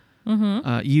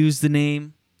use the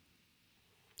name.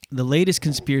 The latest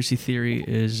conspiracy theory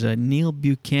is Neil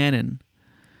Buchanan,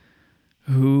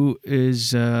 who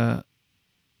is the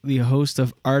host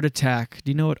of Art Attack. Do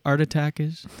you know what Art Attack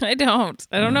is? I don't.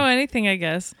 I don't know anything, I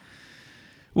guess.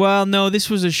 Well, no,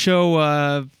 this was a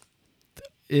show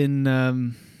in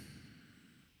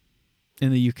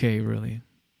the UK, really.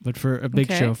 But for a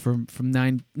big show from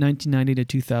 1990 to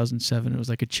 2007, it was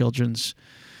like a children's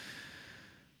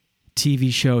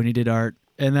TV show, and he did art.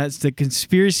 And that's the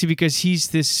conspiracy, because he's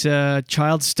this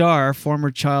child star, former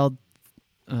child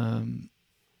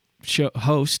show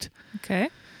host. Okay.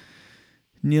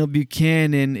 Neil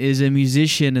Buchanan is a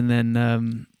musician, and then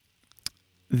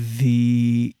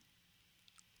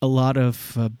a lot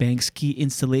of Banksy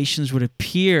installations would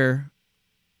appear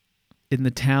in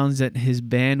the towns that his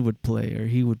band would play, or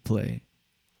he would play,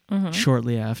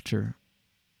 shortly after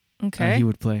he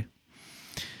would play.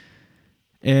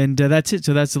 And that's it.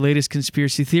 So that's the latest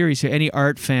conspiracy theory. So any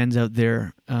art fans out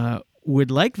there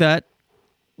would like that,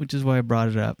 which is why I brought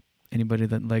it up. Anybody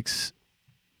that likes...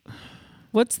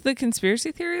 What's the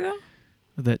conspiracy theory, though?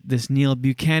 That this Neil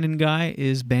Buchanan guy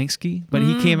is Banksy, but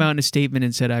he came out in a statement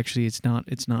and said, actually, it's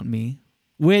not me.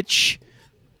 Which,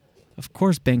 of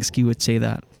course, Banksy would say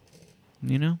that.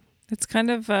 You know? It's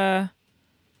kind of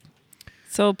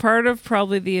so part of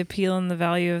probably the appeal and the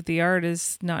value of the art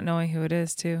is not knowing who it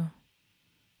is too.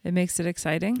 It makes it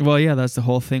exciting. Well, yeah, that's the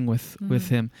whole thing with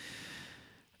him.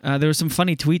 There were some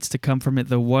funny tweets to come from it.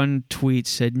 The one tweet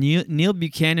said, Neil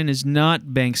Buchanan is not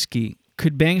Banksy.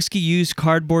 Could Banksy use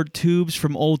cardboard tubes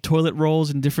from old toilet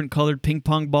rolls and different colored ping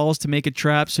pong balls to make a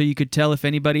trap so you could tell if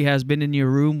anybody has been in your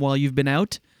room while you've been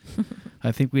out?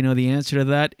 I think we know the answer to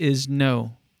that is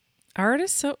no. Art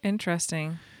is so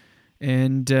interesting.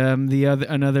 And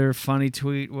another funny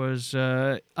tweet was,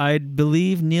 I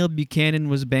believe Neil Buchanan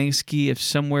was Banksy if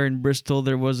somewhere in Bristol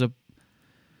there was a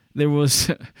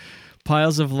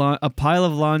pile of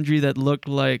laundry that looked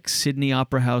like Sydney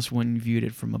Opera House when viewed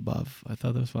it from above. I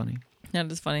thought that was funny.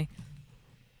 That is funny.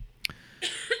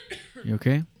 You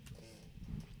okay?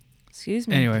 Excuse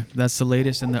me. Anyway, that's the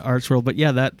latest in the arts world. But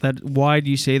yeah, that why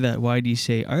do you say that? Why do you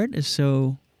say art is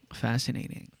so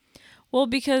fascinating? Well,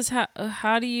 because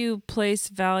how do you place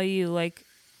value? Like,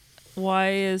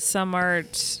 why is some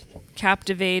art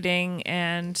captivating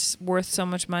and worth so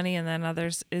much money and then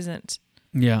others isn't?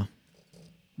 Yeah,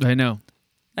 I know.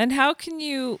 And how can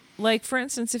you, like, for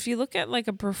instance, if you look at like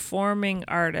a performing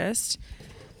artist,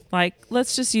 like,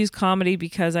 let's just use comedy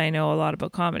because I know a lot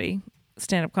about comedy,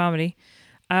 stand-up comedy.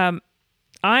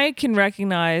 I can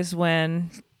recognize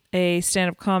when a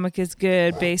stand-up comic is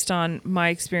good based on my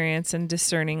experience and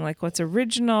discerning like what's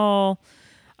original,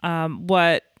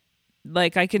 what,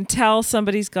 like, I can tell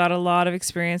somebody's got a lot of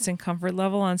experience and comfort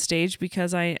level on stage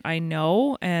because I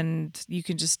know, and you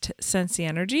can just sense the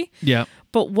energy. Yeah.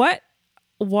 But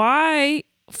why,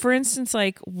 for instance,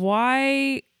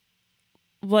 why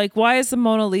is the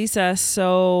Mona Lisa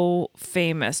so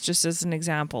famous? Just as an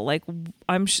example, like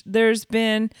there's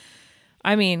been,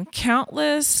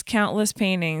 countless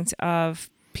paintings of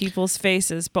people's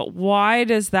faces, but why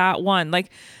does that one, like,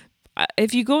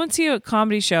 if you go and see a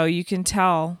comedy show, you can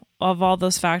tell of all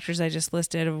those factors I just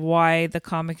listed of why the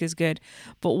comic is good.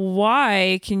 But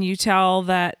why can you tell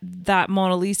that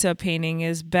Mona Lisa painting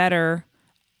is better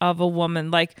of a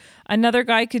woman? Like, another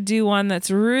guy could do one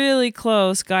that's really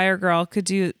close, guy or girl could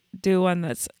do one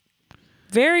that's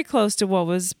very close to what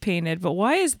was painted. But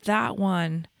why is that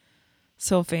one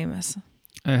so famous?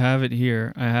 I have it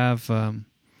here. I have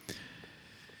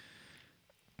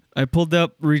I pulled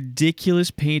up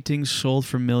ridiculous paintings sold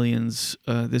for millions.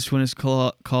 This one is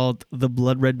called The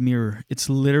Blood Red Mirror. It's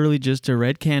literally just a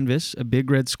red canvas, a big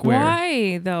red square.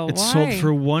 Why, though? It's Why? sold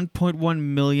for $1.1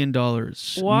 million.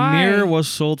 Why? Mirror was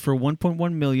sold for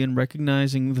 $1.1 million,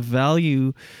 recognizing the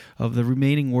value of the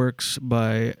remaining works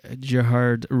by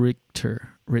Gerhard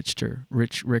Richter.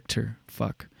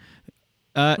 Fuck.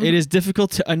 It is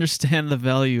difficult to understand the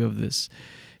value of this.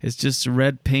 It's just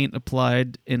red paint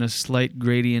applied in a slight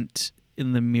gradient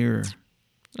in the mirror.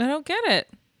 I don't get it.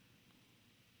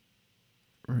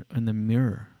 In the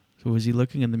mirror. So was he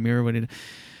looking in the mirror?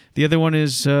 The other one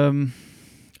is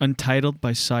Untitled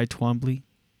by Cy Twombly.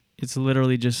 It's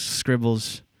literally just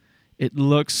scribbles. It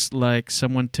looks like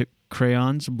someone took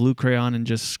crayons, blue crayon, and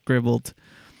just scribbled.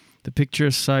 The picture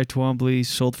of Cy Twombly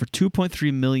sold for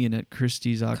 $2.3 million at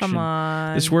Christie's auction. Come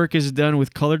on. This work is done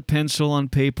with colored pencil on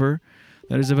paper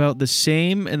that is about the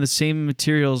same and the same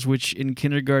materials, which in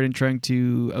kindergarten trying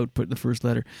to output the first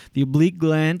letter. The oblique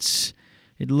glance,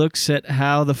 it looks at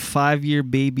how the 5-year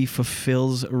baby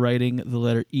fulfills writing the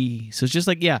letter E. So it's just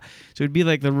like, yeah. So it'd be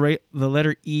like the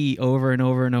letter E over and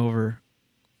over and over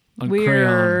on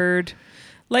Weird. crayon.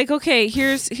 Like, okay,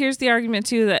 here's the argument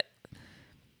too, that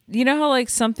you know how like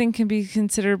something can be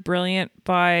considered brilliant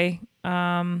by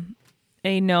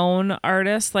a known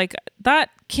artist? Like, that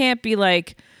can't be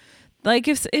like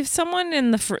if someone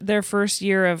in their first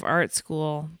year of art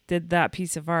school did that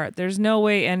piece of art, there's no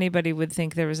way anybody would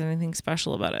think there was anything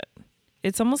special about it.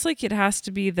 It's almost like it has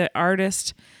to be the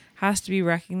artist has to be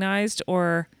recognized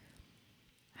or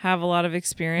have a lot of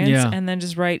experience and then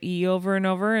just write E over and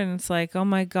over. And it's like, oh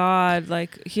my God,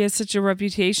 like he has such a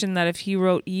reputation that if he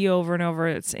wrote E over and over,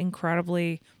 it's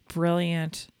incredibly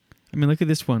brilliant. I mean, look at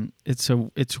this one. It's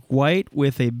white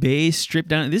with a beige strip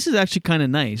down. This is actually kind of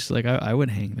nice. Like I would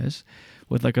hang this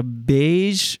with like a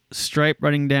beige stripe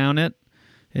running down it,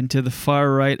 and to the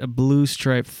far right a blue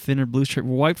stripe, thinner blue stripe.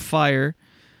 White Fire,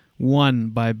 one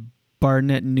by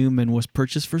Barnett Newman, was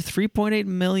purchased for $3.8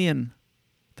 million.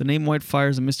 The name White Fire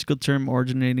is a mystical term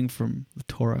originating from the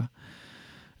Torah.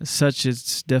 As such,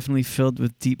 it's definitely filled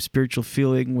with deep spiritual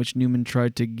feeling, which Newman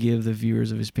tried to give the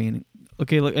viewers of his painting.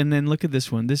 Okay, look, and then look at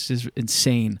this one. This is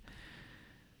insane.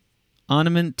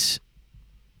 Ornament,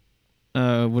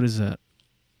 what is that?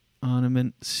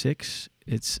 Ornament 6.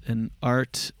 It's an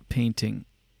art painting.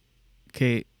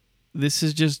 Okay, this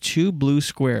is just 2 blue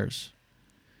squares.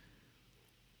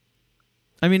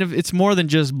 I mean, if it's more than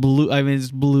just blue. I mean,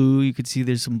 it's blue. You could see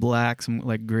there's some black, some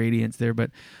like gradients there. But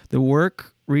the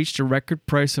work reached a record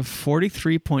price of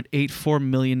 $43.84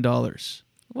 million.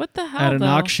 What the hell, at an though?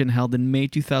 auction held in May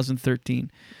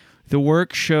 2013. The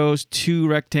work shows 2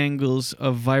 rectangles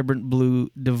of vibrant blue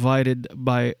divided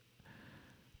by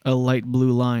a light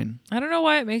blue line. I don't know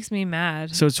why it makes me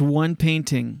mad. So it's one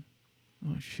painting.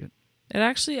 Oh, shit. It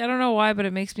actually, I don't know why, but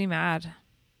it makes me mad.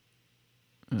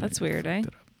 That's weird, eh?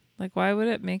 Like, why would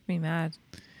it make me mad?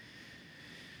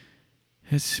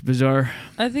 It's bizarre.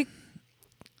 I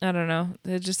don't know.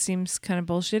 It just seems kind of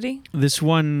bullshitty. This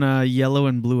one, yellow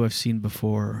and blue, I've seen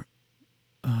before.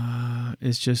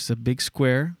 It's just a big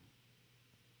square.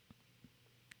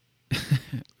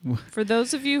 For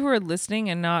those of you who are listening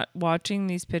and not watching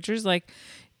these pictures, like,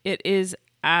 it is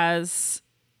as...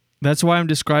 That's why I'm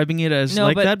describing it as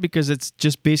that, because it's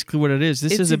just basically what it is.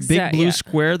 This is a big blue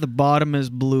square. The bottom is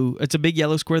blue. It's a big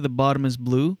yellow square. The bottom is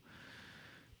blue.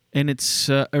 And it's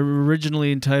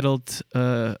originally entitled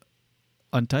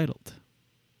Untitled.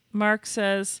 Mark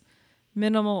says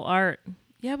minimal art.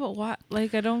 Yeah, but what?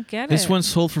 Like, I don't get it. This one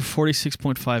sold for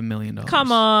 $46.5 million.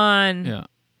 Come on. Yeah.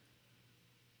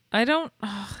 I don't...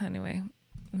 anyway,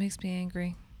 it makes me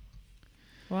angry.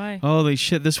 Why? Holy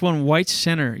shit. This one, White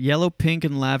Center, Yellow, Pink,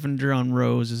 and Lavender on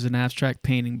Rose, is an abstract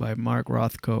painting by Mark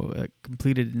Rothko,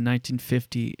 completed in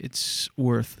 1950. It's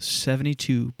worth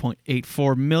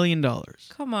 $72.84 million.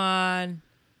 Come on.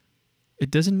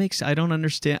 It doesn't make sense. I don't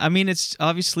understand. I mean, it's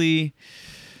obviously...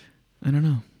 I don't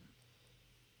know.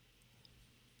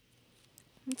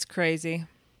 It's crazy.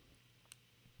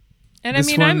 And This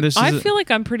I mean, one, I feel like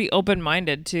I'm pretty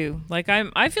open-minded too. Like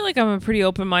I feel like I'm a pretty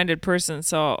open-minded person.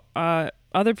 So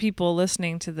other people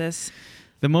listening to this,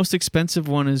 the most expensive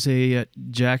one is a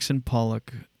Jackson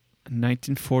Pollock,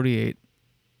 1948.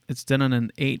 It's done on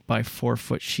an 8 by 4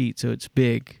 foot sheet, so it's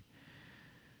big.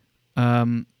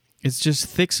 It's just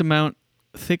thick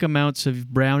amounts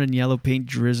of brown and yellow paint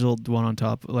drizzled one on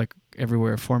top, like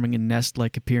everywhere, forming a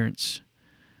nest-like appearance.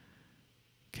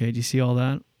 Okay, do you see all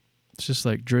that? It's just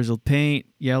like drizzled paint,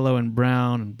 yellow and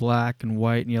brown and black and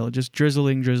white and yellow. Just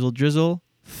drizzling, drizzle,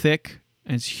 thick,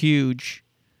 and it's huge.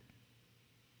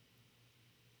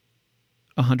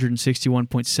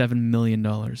 $161.7 million.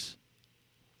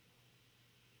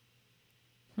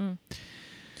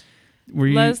 Were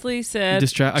you Leslie said...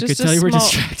 I could tell you were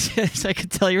distracted. I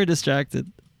could tell you were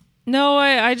distracted. No,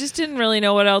 I just didn't really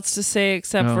know what else to say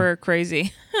except for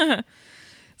crazy.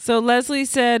 So Leslie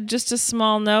said, just a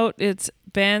small note, it's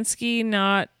Bansky,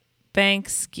 not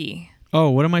Banksy. Oh,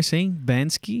 what am I saying?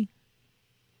 Bansky?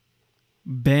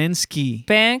 Bansky.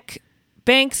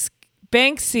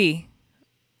 Banksy.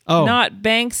 Oh. Not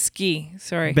Banksy.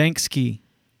 Sorry. Banksy.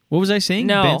 What was I saying?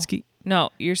 No. Bansky? No,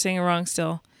 you're saying it wrong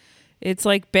still. It's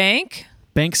like bank.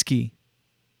 Banksy.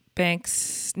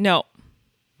 Banks. No,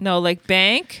 like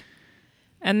bank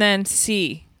and then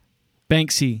C.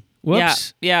 Banksy.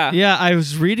 Whoops. Yeah. Yeah, I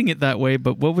was reading it that way,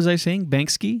 but what was I saying?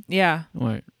 Banksy? Yeah.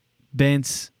 What?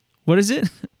 What is it?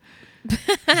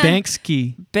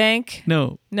 Banksy. Bank.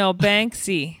 No,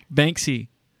 Banksy. Banksy.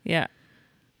 Yeah.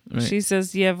 Right. She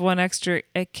says you have one extra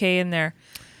K in there.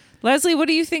 Leslie, what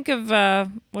do you think of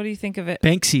it?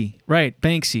 Banksy. Right,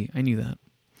 Banksy. I knew that.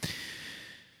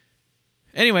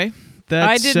 Anyway,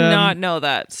 that's... I did not know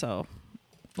that, so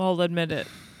I'll admit it.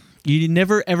 You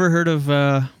never ever heard of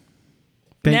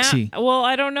Banksy? Well,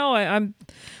 I don't know.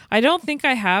 I don't think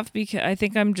I have, because I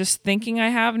think I'm just thinking I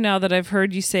have now that I've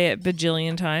heard you say it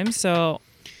bajillion times. So,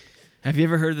 have you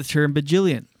ever heard the term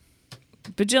bajillion?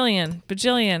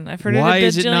 Bajillion. I've heard Why it a bajillion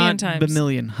is it not times.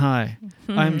 Bamillion? Hi,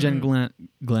 I'm Jen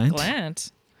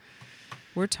Glant.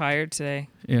 We're tired today.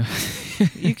 Yeah,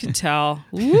 you can tell.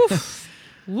 Woof,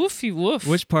 woofy woof.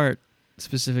 Which part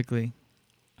specifically?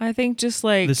 I think just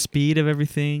like the speed of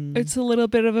everything. It's a little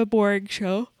bit of a boring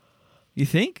show. You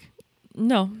think?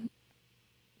 No.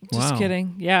 Just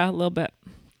kidding. Yeah, a little bit.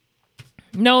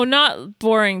 No, not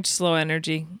boring, just low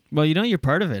energy. Well, you're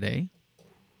part of it, eh?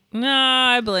 No,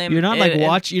 I blame You're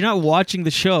not you're not watching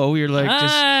the show. You're like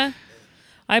just...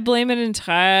 I blame it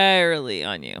entirely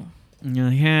on you.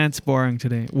 Yeah, it's boring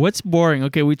today. What's boring?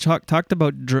 Okay, we talked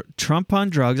about Trump on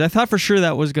drugs. I thought for sure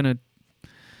that was going to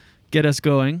get us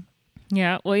going.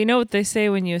 Yeah, well, you know what they say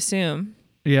when you assume.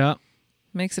 Yeah.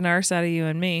 Makes an arse out of you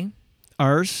and me.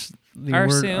 Arse? The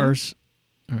Arse. word arse.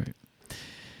 All right.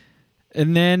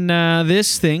 And then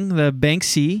this thing, the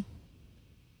Banksy.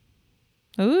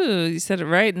 Ooh, you said it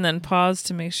right and then paused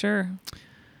to make sure.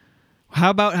 How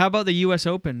about the U.S.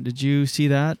 Open? Did you see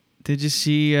that? Did you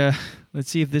see... let's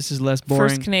see if this is less boring.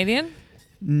 First Canadian?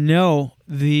 No.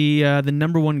 The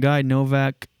number one guy,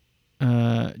 Novak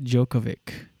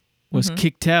Djokovic, was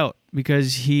kicked out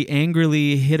because he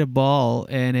angrily hit a ball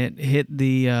and it hit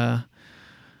the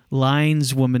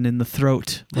lineswoman in the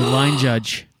throat, the line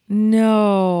judge.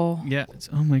 No. Yeah.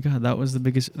 Oh my God, that was the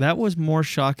biggest. That was more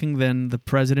shocking than the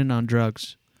president on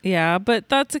drugs. Yeah, but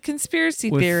that's a conspiracy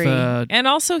With, theory. And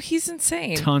also, he's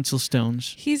insane. Tonsil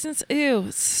stones. He's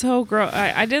ew, so gross.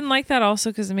 I didn't like that also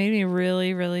because it made me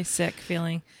really, really sick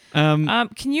feeling.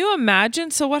 Can you imagine?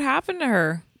 So what happened to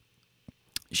her?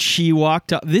 She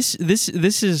walked up. This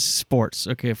is sports,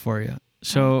 okay, for you.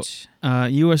 So,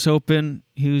 U.S. Open,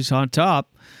 he was on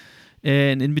top,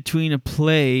 and in between a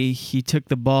play, he took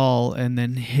the ball and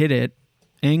then hit it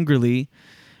angrily,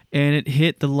 and it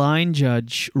hit the line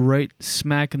judge right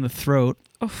smack in the throat.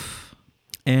 Oof.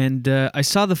 And I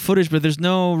saw the footage, but there's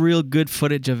no real good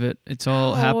footage of it. It's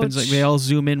all happens like they all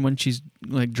zoom in when she's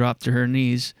like dropped to her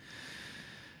knees,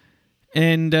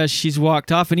 and she's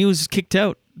walked off, and he was kicked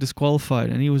out, disqualified,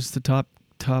 and he was the top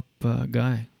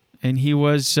guy, and he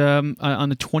was on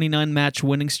a 29 match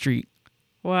winning streak.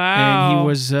 Wow. And he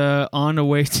was on a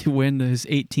way to win his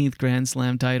 18th Grand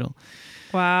Slam title.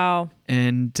 Wow.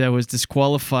 And was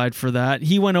disqualified for that.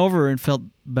 He went over and felt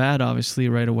bad, obviously,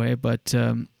 right away. But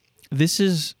this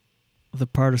is the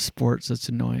part of sports that's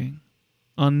annoying.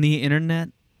 On the internet,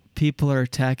 people are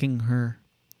attacking her.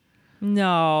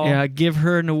 No. Yeah, give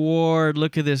her an award.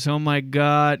 Look at this. Oh, my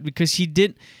God. Because he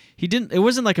didn't, it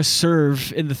wasn't like a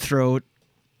serve in the throat.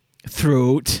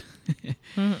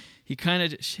 He kind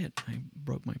of, shit, I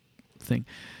broke my thing.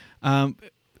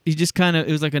 He just kind of,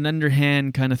 it was like an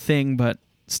underhand kind of thing, but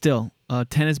still,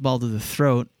 tennis ball to the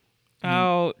throat.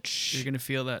 Ouch. You're going to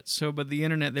feel that. So, but the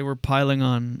internet, they were piling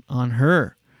on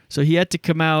her. So he had to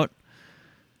come out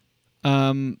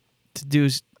to do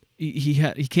his,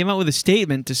 he came out with a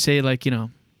statement to say, like, you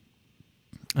know,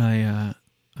 I'm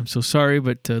so sorry,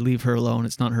 but leave her alone.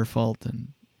 It's not her fault,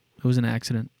 and it was an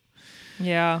accident.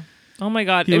 Yeah. Oh my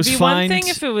God. He It'd was be fined. one thing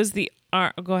if it was the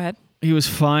go ahead. He was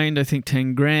fined, I think,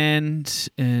 10 grand,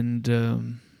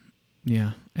 and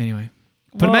yeah. Anyway,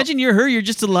 but imagine you're her. You're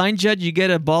just a line judge. You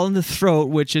get a ball in the throat,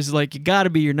 which is like, you got to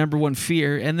be your number one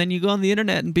fear, and then you go on the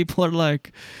internet and people are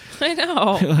like, I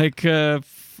know, like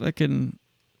fucking,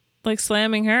 like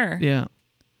slamming her. Yeah.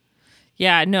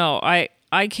 Yeah. No, I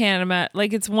can't imagine.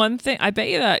 Like, it's one thing. I bet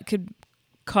you that could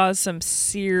cause some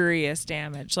serious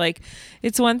damage. Like,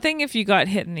 it's one thing if you got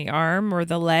hit in the arm or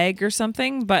the leg or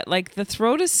something, but like the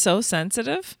throat is so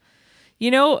sensitive.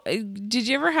 You know, did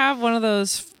you ever have one of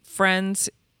those friends?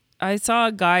 I saw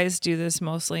guys do this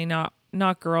mostly, not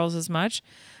girls as much,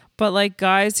 but like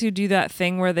guys who do that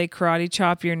thing where they karate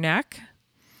chop your neck.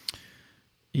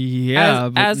 Yeah,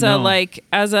 as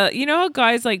a you know how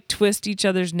guys like twist each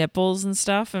other's nipples and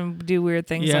stuff and do weird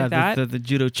things like that. The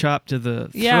judo chop to the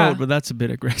Yeah. throat, but that's a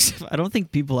bit aggressive. I don't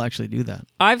think people actually do that.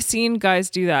 I've seen guys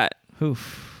do that.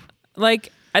 Oof.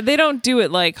 Like, they don't do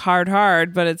it like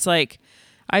hard, but it's like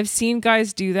I've seen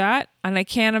guys do that, and I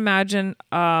can't imagine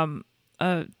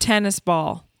a tennis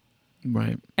ball.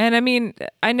 Right. And I mean,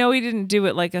 I know he didn't do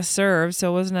it like a serve,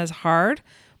 so it wasn't as hard,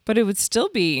 but it would still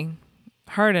be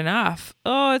hard enough.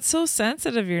 Oh, it's so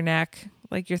sensitive, your neck,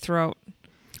 like your throat.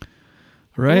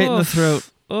 Right in the throat.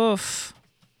 Oof.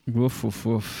 Woof, woof,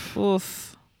 woof.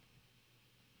 Oof.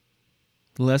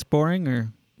 Less boring,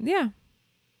 or? Yeah.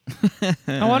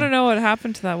 I want to know what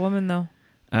happened to that woman, though.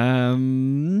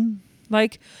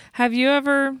 Like, have you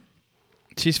ever...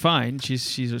 She's fine.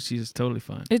 She's totally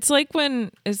fine. It's like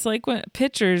when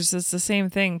pitchers, it's the same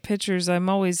thing. Pitchers, I'm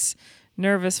always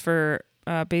nervous for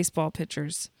baseball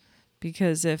pitchers,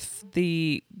 because if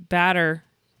the batter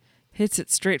hits it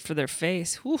straight for their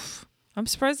face, woof, I'm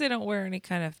surprised they don't wear any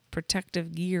kind of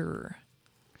protective gear.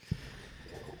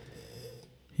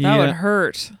 That would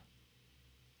hurt.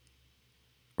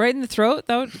 Right in the throat?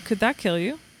 Could that kill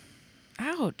you?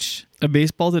 Ouch. A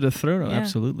baseball to the throat? Oh, Yeah.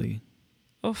 absolutely.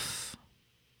 Oof.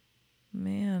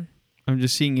 Man. I'm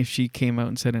just seeing if she came out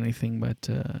and said anything, but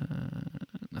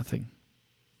nothing.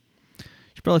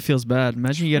 She probably feels bad.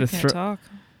 Imagine you get a throat.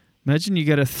 Imagine you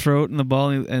get a throat in the ball,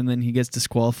 and then he gets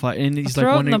disqualified. And he's like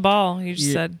throat one in the of, ball. You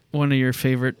just said one of your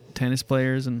favorite tennis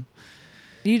players, and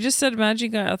you just said imagine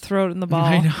you got a throat in the ball.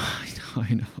 I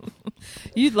know.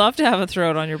 You'd love to have a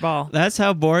throat on your ball. That's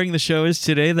how boring the show is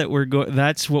today.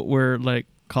 That's what we're like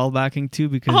callbacking to,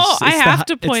 because I have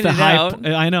to point it out.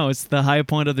 I know, it's the high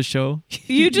point of the show.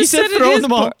 You just said throw it is the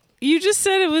ball. You just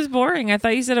said it was boring. I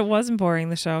thought you said it wasn't boring,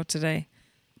 the show today.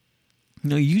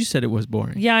 No, you said it was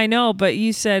boring. Yeah, I know, but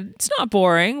you said it's not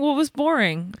boring. What was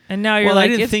boring? And now you're well, like, I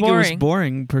didn't it's think boring. it was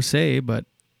boring per se, but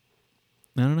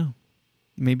I don't know.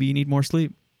 Maybe you need more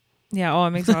sleep. Yeah,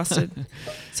 I'm exhausted.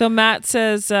 So Matt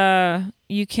says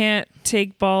you can't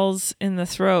take balls in the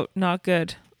throat. Not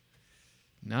good.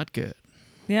 Not good.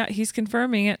 Yeah, he's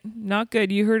confirming it. Not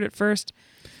good. You heard it first.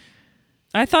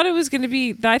 I thought it was going to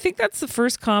be... I think that's the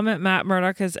first comment Matt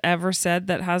Murdock has ever said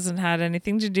that hasn't had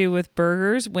anything to do with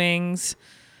burgers, wings,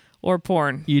 or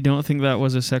porn. You don't think that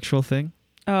was a sexual thing?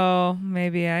 Oh,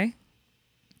 maybe I.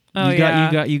 Oh,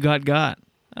 You got.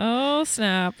 Oh,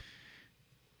 snap.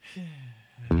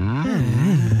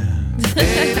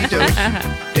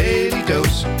 Daily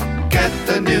dose. Get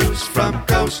the news from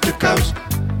coast to coast.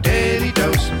 Daily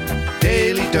dose.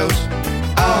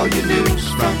 All your news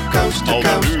from coast to coast.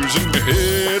 All the news and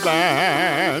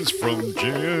headlines from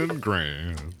Jen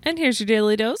Grant. And here's your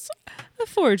daily dose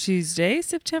for Tuesday,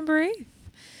 September 8th.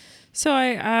 So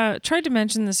I tried to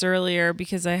mention this earlier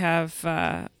because I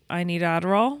need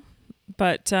Adderall,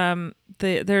 but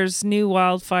there's new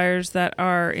wildfires that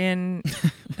are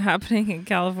happening in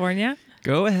California.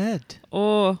 Go ahead.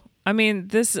 Oh, I mean,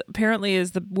 this apparently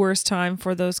is the worst time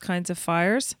for those kinds of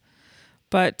fires.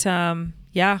 But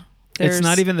it's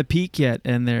not even the peak yet,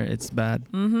 and it's bad.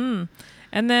 Mm-hmm.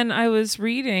 And then I was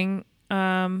reading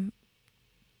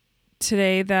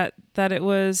today that it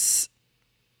was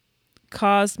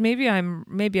caused. Maybe I'm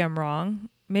wrong.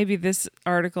 Maybe this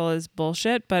article is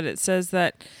bullshit, but it says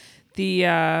that the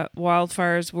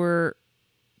wildfires were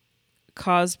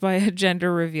caused by a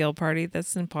gender reveal party.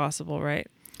 That's impossible, right?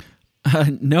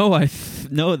 No,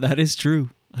 that is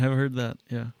true. I've heard that.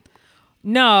 Yeah.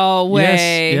 No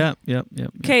way. Yes. Yep.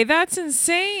 Okay, that's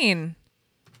insane.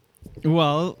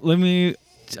 Well,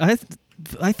 I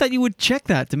thought you would check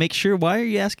that to make sure. Why are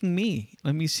you asking me?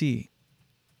 Let me see.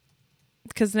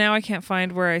 Because now I can't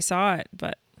find where I saw it,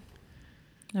 but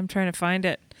I'm trying to find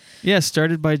it. Yeah,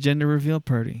 started by gender reveal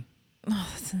party. Oh,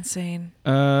 that's insane.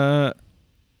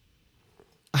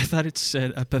 I thought it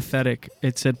said pathetic.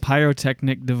 It said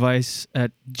pyrotechnic device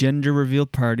at gender reveal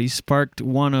party sparked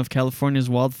one of California's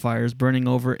wildfires, burning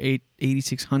over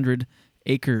 8,600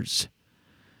 acres.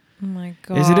 Oh my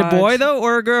God. Is it a boy though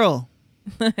or a girl?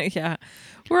 Yeah.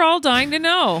 We're all dying to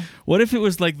know. What if it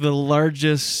was like the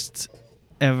largest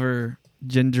ever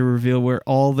gender reveal where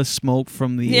all the smoke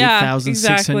from the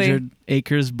 8,600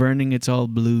 acres burning, it's all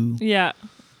blue? Yeah.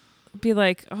 Be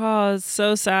like, oh, it's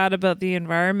so sad about the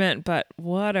environment, but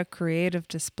what a creative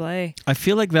display. I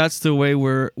feel like that's the way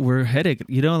we're headed.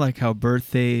 You know, like how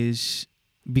birthdays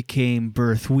became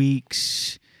birthday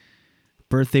weeks.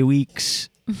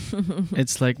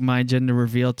 It's like my gender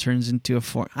reveal turns into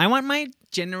I want my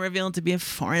gender reveal to be a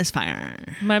forest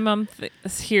fire. My mom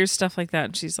hears stuff like that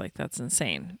and she's like, that's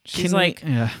insane. She's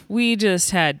we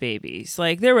just had babies.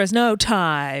 Like, there was no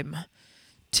time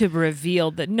to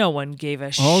reveal that no one gave a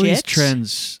shit. All these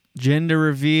trends, gender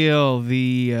reveal,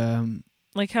 the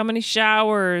like how many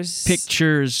showers,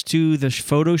 pictures to the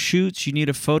photo shoots. You need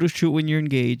a photo shoot when you're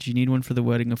engaged. You need one for the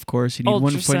wedding, of course. You need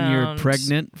one when you're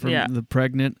pregnant, the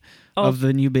pregnant of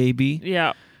the new baby.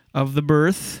 Yeah. Of the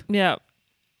birth. Yeah.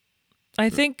 I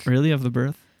think. Really, of the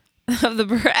birth? Of the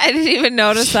birth. I didn't even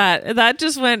notice that. That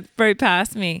just went right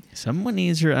past me. Someone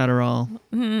needs her Adderall.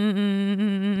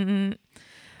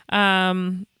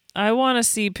 I want to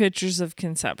see pictures of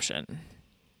conception.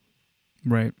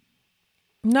 Right.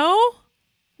 No?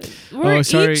 Each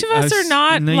of us are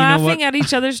not laughing at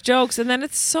each other's jokes, and then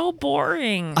it's so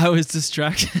boring. I was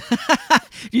distracted.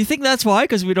 Do you think that's why?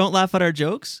 Because we don't laugh at our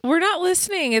jokes? We're not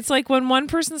listening. It's like when one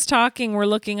person's talking, we're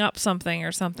looking up something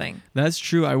or something. That's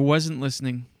true. I wasn't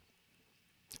listening.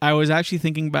 I was actually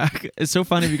thinking back. It's so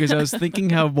funny because I was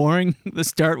thinking how boring the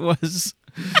start was.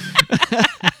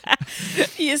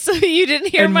 So you didn't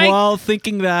hear and while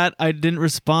thinking that, I didn't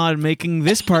respond, making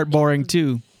this part boring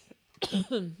too.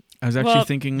 I was actually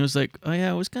thinking, it was like, oh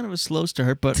yeah, it was kind of a slow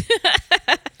start, but...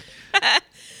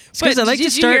 But I like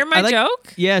did you hear my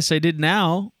joke? Yes, I did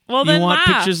now. Well, then you want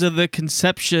laugh. pictures of the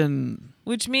conception.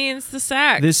 Which means the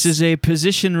sex. This is a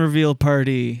position reveal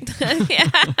party.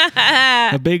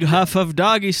 A big huff of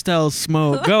doggy style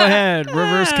smoke. Go ahead,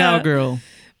 reverse cowgirl.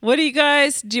 What do you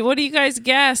guys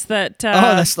guess that?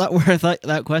 That's not where I thought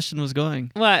that question was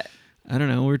going. What? I don't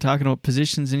know. We were talking about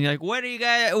positions, and you're like, "What are you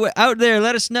guys out there?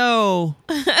 Let us know."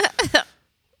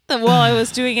 Well, I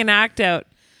was doing an act out.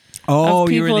 Oh, of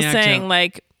people you were in the act saying out.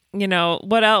 like, you know,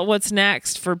 what's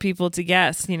next for people to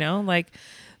guess? You know, like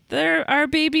our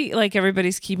baby, like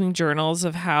everybody's keeping journals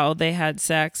of how they had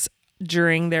sex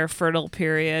during their fertile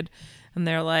period. And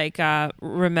they're like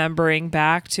remembering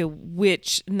back to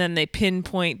which, and then they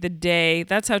pinpoint the day.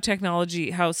 That's how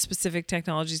specific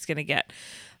technology is going to get.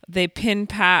 They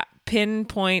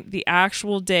pinpoint the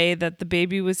actual day that the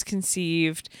baby was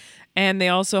conceived. And they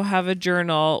also have a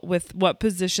journal with what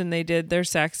position they did their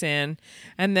sex in.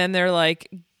 And then they're like,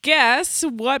 guess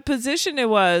what position it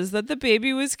was that the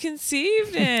baby was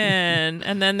conceived in.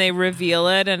 And then they reveal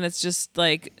it, and it's just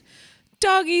like...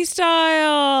 doggy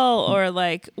style, or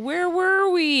like, where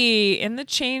were we? In the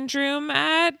change room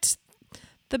at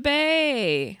The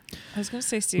Bay. I was going to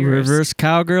say Sears. Reverse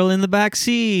cowgirl in the back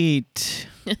seat.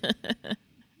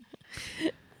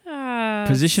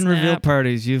 Position reveal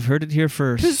parties. You've heard it here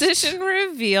first. Position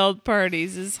revealed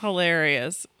parties is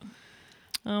hilarious.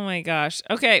 Oh my gosh.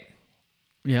 Okay.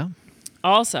 Yeah.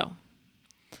 Also,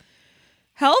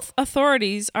 health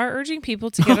authorities are urging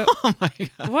people to get a... Oh my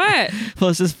God. What? Well,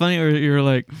 it's just funny where you're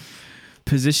like,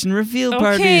 position reveal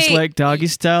parties like doggy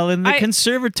style in the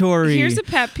conservatory. Here's a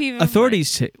pet peeve of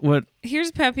authorities. What? Here's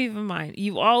a pet peeve of mine.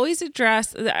 You always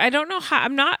address... I don't know how...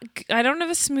 I don't have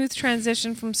a smooth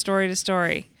transition from story to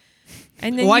story.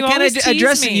 And then Why can't I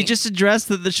address me. it? You just addressed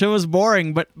that the show is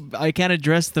boring, but I can't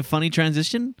address the funny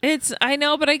transition? I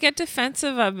know, but I get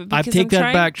defensive of it because I take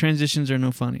that back. Transitions are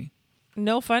no funny.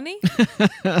 No funny?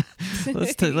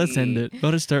 Let's end it.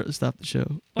 Go to stop the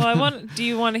show. Well, do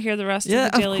you want to hear the rest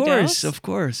of the Daily Dose? Of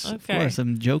course.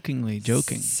 I'm jokingly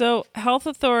joking. So health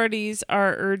authorities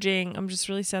are urging, I'm just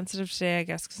really sensitive today, I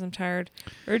guess, because I'm tired,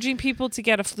 urging people to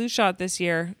get a flu shot this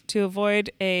year to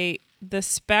avoid the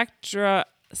spectra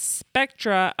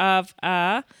of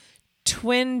a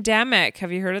twindemic.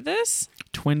 Have you heard of this?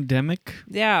 Twindemic?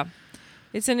 Yeah.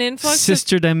 It's an influx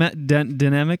Sister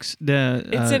dynamics.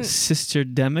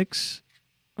 Sisterdemics.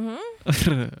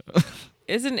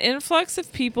 Is an influx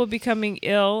of people becoming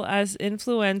ill as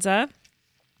influenza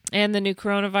and the new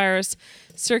coronavirus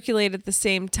circulate at the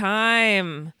same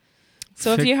time.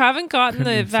 So if you haven't gotten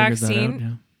the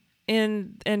vaccine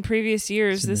in previous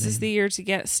years, this is the year to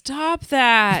get. Stop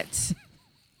that.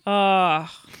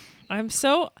 I'm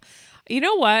so... You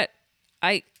know what?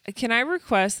 Can I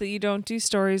request that you don't do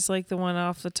stories like the one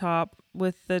off the top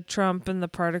with the Trump and the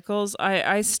particles?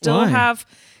 I still have...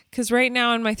 Because right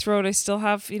now in my throat, I still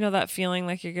have, that feeling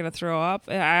like you're going to throw up.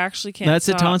 I actually can't That's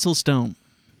stop. a tonsil stone.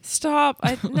 Stop.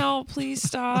 No, please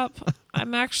stop.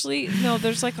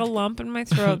 There's like a lump in my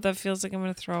throat that feels like I'm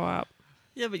going to throw up.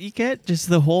 Yeah, but you can't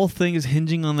the whole thing is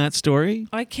hinging on that story.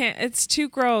 I can't. It's too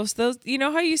gross. You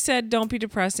know how you said don't be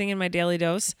depressing in my Daily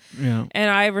Dose? Yeah.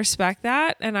 And I respect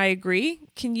that and I agree.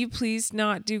 Can you please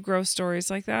not do gross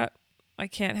stories like that? I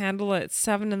can't handle it. It's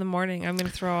 7 a.m. I'm going to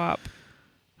throw up.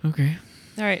 Okay.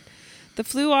 All right. The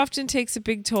flu often takes a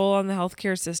big toll on the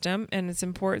healthcare system, and it's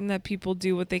important that people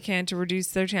do what they can to reduce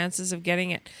their chances of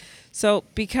getting it. So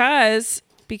because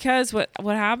what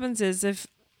happens is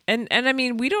and I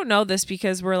mean, we don't know this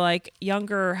because we're like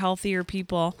younger, healthier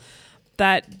people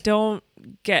that don't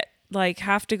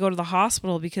have to go to the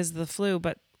hospital because of the flu,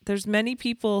 but there's many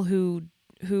people who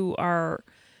are,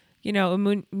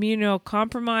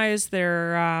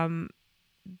 immunocompromised.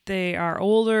 They are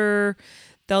older.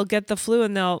 They'll get the flu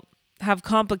and they'll have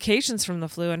complications from the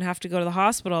flu and have to go to the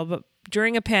hospital. But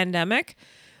during a pandemic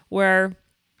where,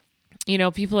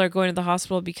 people are going to the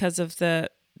hospital because of the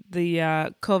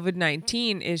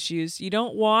COVID-19 issues, you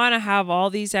don't want to have all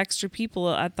these extra people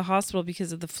at the hospital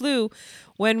because of the flu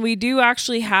when we do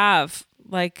actually have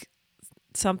the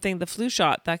flu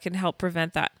shot that can help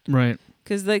prevent that. Right.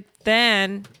 Because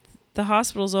then the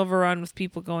hospital's overrun with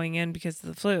people going in because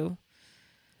of the flu.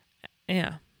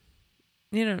 Yeah.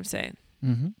 You know what I'm saying?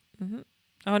 Mm-hmm. Mm-hmm.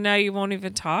 Oh, now you won't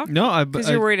even talk? No, because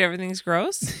you're worried everything's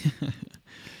gross.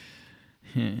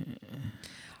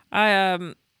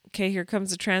 Okay, here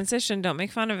comes a transition. Don't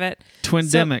make fun of it.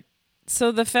 Twindemic.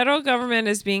 So the federal government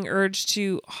is being urged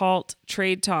to halt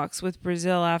trade talks with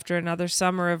Brazil after another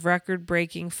summer of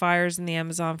record-breaking fires in the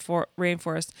Amazon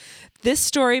rainforest. This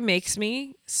story makes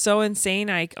me so insane.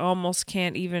 I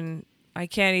can't even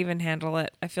handle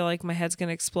it. I feel like my head's going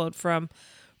to explode from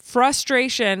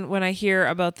frustration when I hear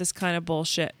about this kind of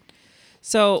bullshit.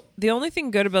 So the only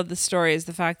thing good about this story is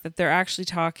the fact that they're actually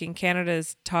Canada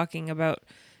is talking about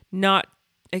not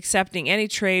accepting any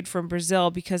trade from Brazil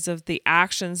because of the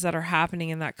actions that are happening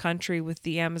in that country with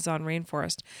the Amazon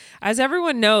rainforest. As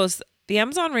everyone knows, the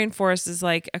Amazon rainforest is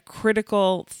like a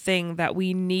critical thing that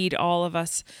we need, all of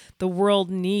us, the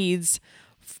world needs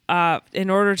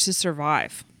in order to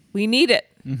survive. We need it.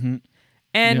 Mm-hmm.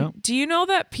 And do you know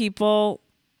that people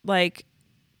like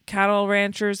cattle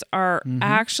ranchers are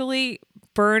actually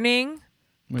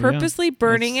purposely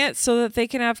burning it so that they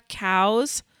can have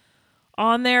cows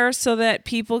on there so that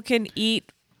people can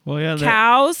eat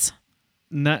cows?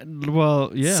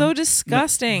 So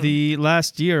disgusting. The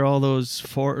last year, all those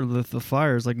the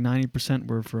fires, 90%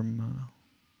 were from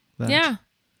that. Yeah.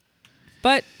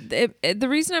 But the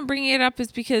reason I'm bringing it up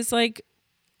is because,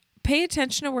 pay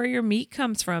attention to where your meat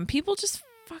comes from. People just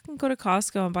fucking go to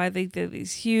Costco and buy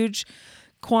these huge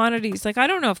quantities. I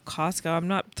don't know if Costco, I'm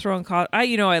not throwing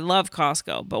I love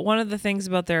Costco, but one of the things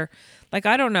about their,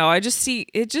 I don't know, I just see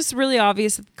it just really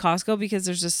obvious at Costco because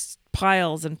there's just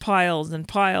piles and piles and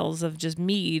piles of just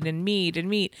meat and meat and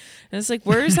meat. And it's like,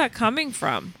 where is that coming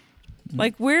from?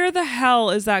 Like, where the hell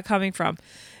is that coming from?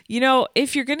 You know,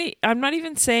 if you're gonna, I'm not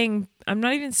even saying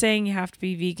you have to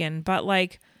be vegan, but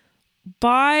like,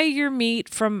 buy your meat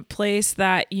from a place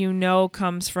that you know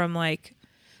comes from like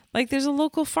there's a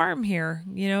local farm here.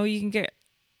 You know, you can get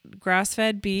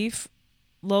grass-fed beef,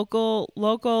 local,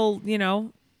 you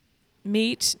know,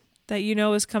 meat that you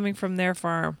know is coming from their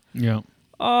farm. Yeah.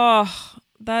 Oh,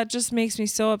 that just makes me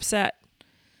so upset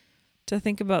to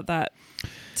think about that.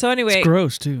 So anyway, It's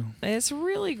gross too. It's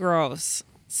really gross.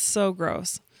 So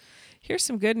gross. Here's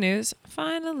some good news.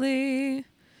 Finally.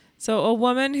 So a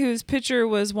woman whose picture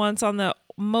was once on the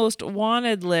most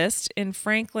wanted list in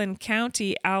Franklin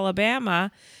County,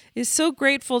 Alabama, is so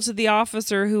grateful to the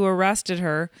officer who arrested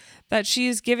her that she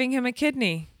is giving him a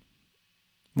kidney.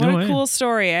 What No a way. cool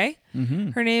story, eh?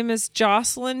 Mhm. Her name is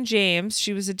Jocelyn James.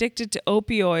 She was addicted to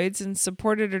opioids and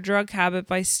supported her drug habit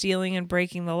by stealing and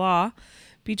breaking the law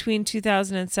between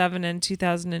 2007 and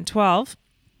 2012.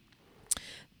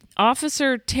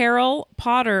 Officer Terrell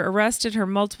Potter arrested her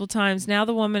multiple times. Now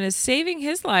the woman is saving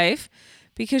his life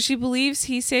because she believes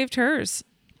he saved hers.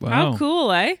 Wow. How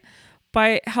cool, eh?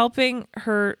 By helping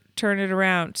her turn it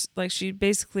around. Like, she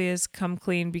basically has come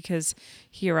clean because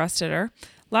he arrested her.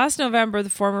 Last November, the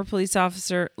former police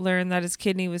officer learned that his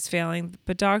kidney was failing,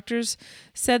 but doctors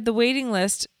said the waiting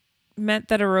list meant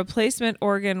that a replacement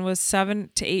organ was 7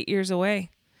 to 8 years away.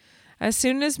 As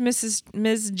soon as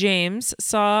Ms. James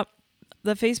saw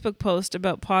the Facebook post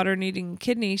about Potter needing a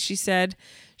kidney, she said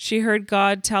she heard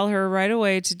God tell her right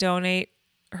away to donate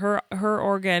her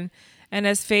organ, and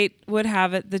as fate would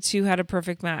have it, the two had a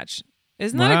perfect match.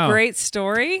 Isn't that Wow. a great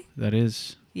story? That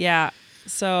is. Yeah.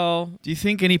 So Do you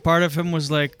think any part of him was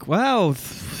like, wow,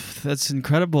 that's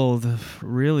incredible.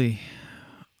 Really?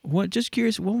 What? Just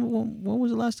curious, when was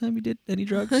the last time you did any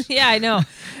drugs? yeah, I know.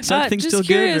 Something's just still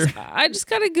curious, good. I just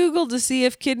got to Google to see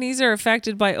if kidneys are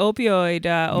affected by opioid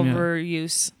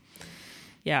overuse.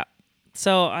 Yeah.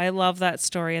 So I love that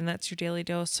story, and that's your daily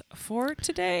dose for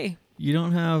today. You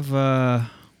don't have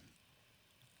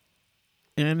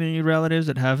any relatives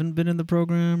that haven't been in the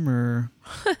program, or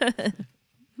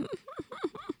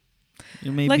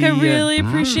you may Like, be, I really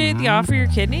appreciate the offer of your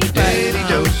kidney, but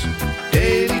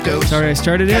Daily dose. Sorry, I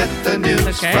started it. Get the news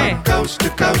Okay. from coast to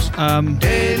coast.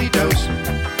 Daily dose.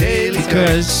 Daily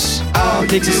Because All it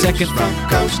takes a your second. news from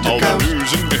coast to All the coast.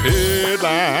 news and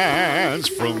headlines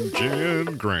from Jen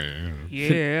Grant.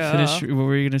 yeah. Finish. What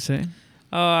were you gonna say?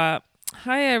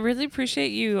 Hi, I really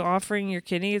appreciate you offering your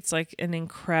kidney. It's like an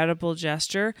incredible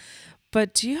gesture.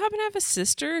 But do you happen to have a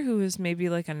sister who is maybe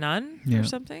like a nun Yeah. or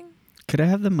something? Could I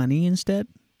have the money instead?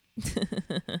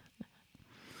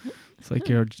 It's like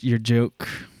your joke.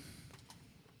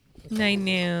 I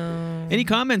know. Any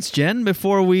comments, Jen,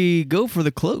 before we go for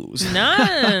the close?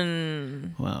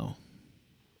 None. Wow.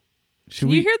 Should Can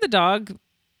we? you hear the dog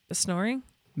snoring?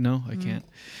 No, I can't.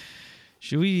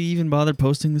 Should we even bother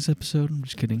posting this episode? I'm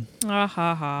just kidding. Ah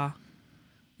ha ha.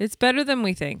 It's better than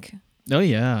we think. Oh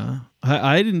yeah,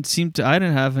 I didn't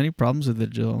have any problems with it,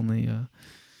 Jill. Only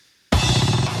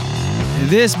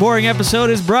this boring episode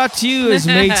is brought to you as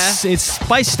it's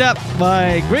spiced up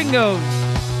by Gringos.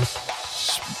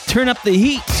 Turn up the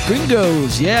heat,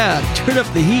 Gringos. Yeah, turn up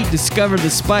the heat. Discover the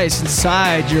spice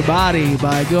inside your body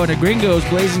by going to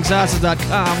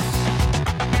gringosblazingsauces.com.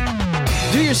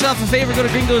 Do yourself a favor, go to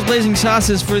Gringo's Blazing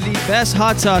Sauces for the best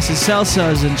hot sauces,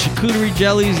 salsas, and charcuterie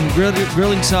jellies and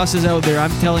grilling sauces out there.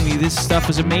 I'm telling you, this stuff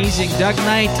is amazing. Doug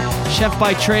Knight, chef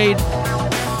by trade,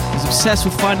 is obsessed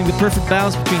with finding the perfect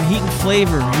balance between heat and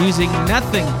flavor, using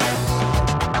nothing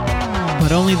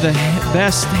but only the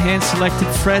best hand-selected,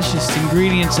 freshest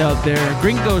ingredients out there.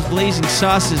 Gringo's Blazing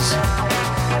Sauces.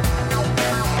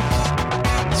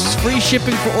 Free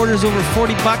shipping for orders over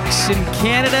 $40 in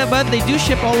Canada, but they do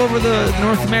ship all over the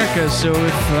North America. So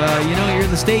if you're in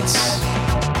the States,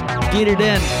 get it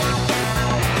in.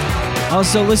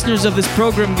 Also, listeners of this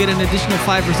program get an additional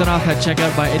 5% off at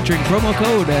checkout by entering promo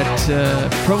code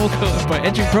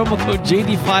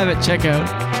JD5 at checkout.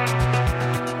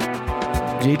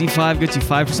 JD5 gets you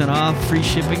 5% off, free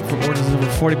shipping for orders over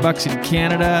 $40 in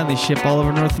Canada, and they ship all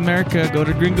over North America. Go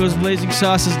to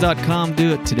gringosblazingsauces.com.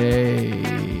 Do it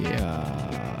today.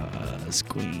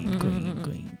 Queen.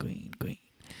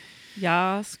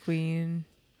 Yas, queen.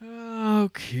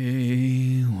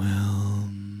 Okay, well.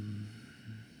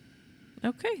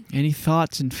 Okay. Any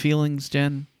thoughts and feelings,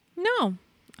 Jen? No.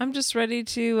 I'm just ready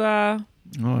to... Oh,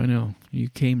 I know. You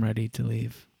came ready to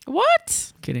leave.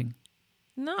 What? Kidding.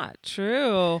 Not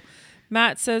true.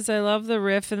 Matt says, I love the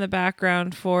riff in the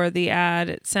background for the ad.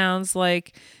 It sounds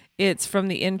like It's from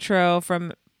the intro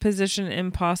from Position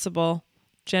Impossible,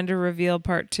 Gender Reveal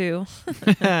Part 2.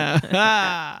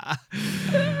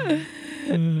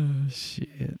 Oh,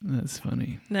 shit. That's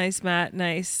funny. Nice, Matt.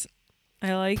 Nice.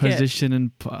 I like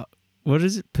Position what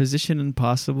is it? Position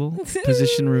Impossible?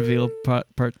 Position Reveal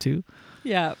Part 2?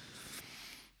 Yeah.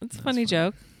 It's a funny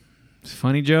joke. It's a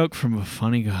funny joke from a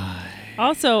funny guy.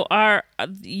 Also,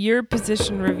 your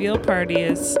Position Reveal Party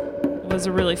was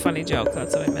a really funny joke.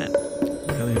 That's what I meant.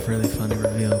 Really funny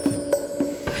reveal.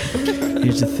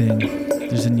 Here's the thing.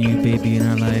 There's a new baby in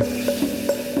our life.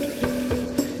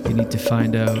 You need to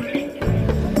find out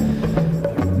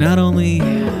not only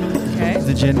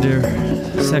the gender,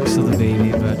 sex of the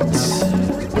baby, but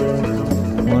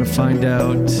I want to find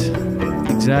out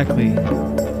exactly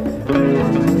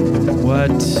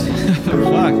what...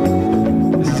 Fuck.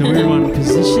 This is a weird one.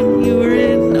 Position you were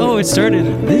in. Oh, it started.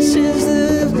 This is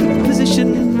the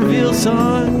Position Reveal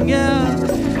song. Yeah.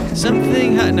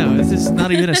 Something. No, this is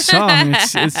not even a song.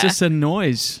 It's just a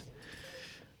noise.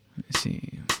 Let me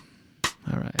see.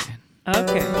 All right.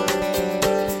 Okay.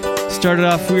 Started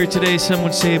off weird today. Some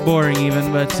would say boring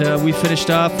even, but we finished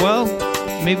off, well,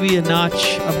 maybe a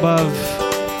notch above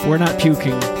We're Not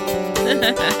Puking.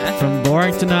 From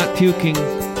boring to not puking,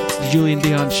 it's the Julian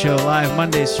Dion Show, live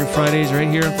Mondays through Fridays right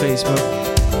here on Facebook.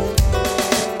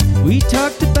 We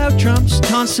talked about Trump's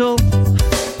tonsil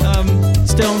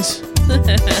stones.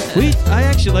 I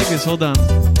actually like this. Hold on.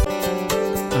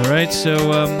 All right, so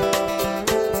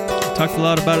talked a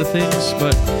lot about things,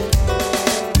 but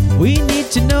we need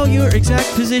to know your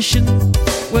exact position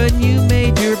when you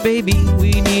made your baby.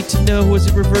 We need to know, was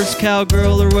it reverse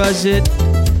cowgirl or was it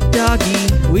doggy?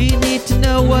 We need to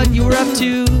know what you were up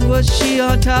to. Was she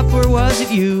on top or was it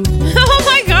you? Oh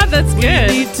my God, that's good.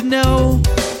 We need to know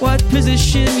what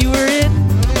position you were in.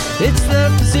 It's the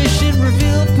Position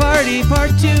Reveal Party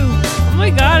Part 2. Oh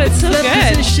my God, it's so good.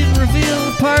 The Position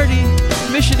Reveal Party.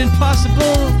 Mission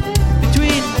Impossible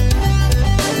between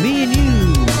me and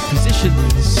you.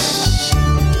 Positions.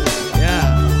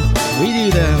 Yeah. We do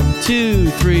them. 2,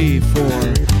 3, 4.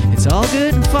 It's all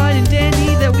good and fine and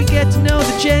dandy that we get to know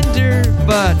the gender,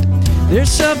 but there's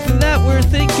something that we're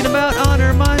thinking about on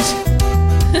our minds.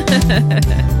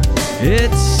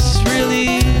 It's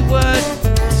really what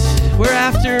we're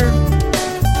after.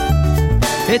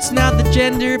 It's not the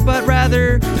gender, but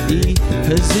rather the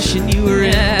position you were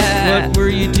in. What were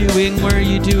you doing? Were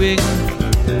you doing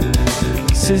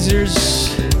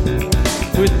scissors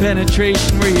with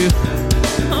penetration? Were you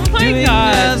doing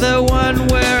the one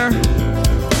where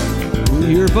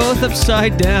you're both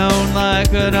upside down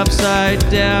like an upside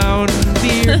down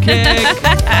beer keg?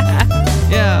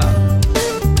 Yeah.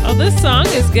 Oh, this song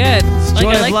is good. It's like, joy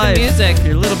I of like life. the music.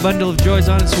 Your little bundle of joy's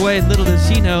on its way. Little does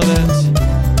he know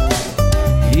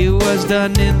that he was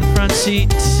done in the front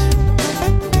seat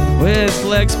with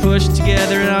legs pushed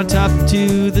together and on top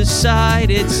to the side.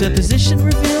 It's a Position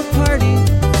Reveal Party.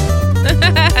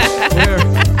 We're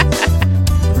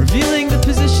revealing the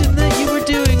position that you were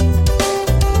doing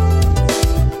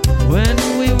when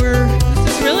we were.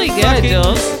 This is really good,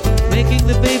 Jules. Making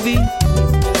the baby.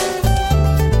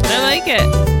 I like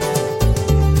it.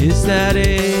 Is that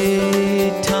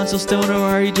a tonsil stone or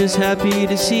are you just happy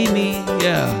to see me?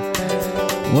 Yeah.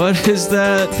 What is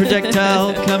that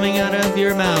projectile coming out of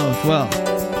your mouth? Well,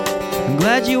 I'm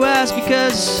glad you asked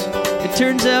because it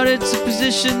turns out it's a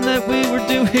position that we were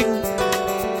doing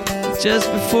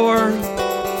just before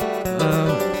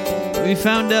we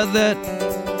found out that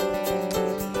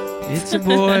it's a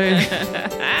boy.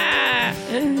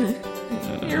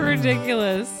 You're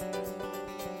ridiculous.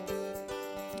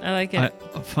 I like it.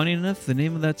 Funny enough, the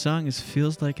name of that song is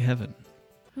Feels Like Heaven.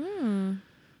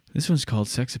 This one's called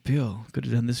Sex Appeal. Could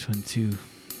have done this one too.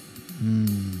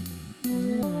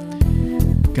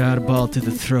 Got a ball to the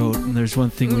throat, and there's one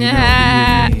thing we know, you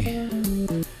and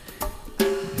me.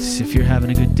 It's if you're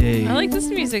having a good day. I like this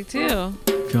music too.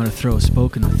 If you want to throw a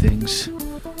spoke into things.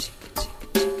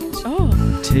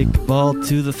 Oh. Take a ball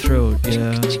to the throat,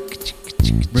 yeah.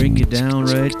 Bring you down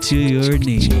right to your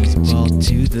knees. Ball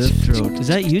to the throat. Is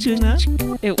that you doing that?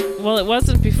 Well, it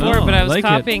wasn't before, but I was like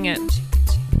copying it.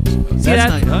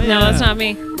 That's not, No, that's not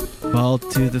me. Ball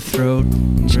to the throat.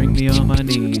 Bring me on my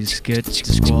knees. Get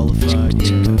disqualified,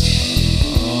 yeah.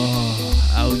 Oh,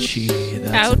 ouchie.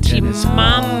 That's Ouchie,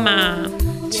 mama.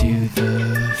 To the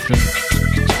throat.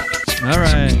 All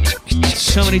right.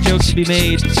 So many jokes to be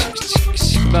made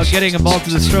about getting a ball to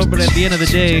the throat, but at the end of the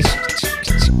day,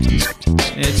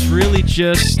 it's really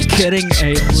just getting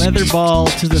a leather ball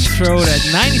to the throat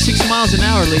at 96 miles an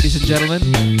hour, ladies and gentlemen.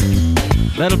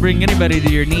 That'll bring anybody to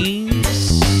your knees.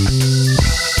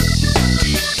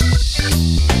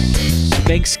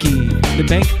 Banksy. The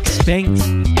Banks.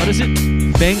 What is it?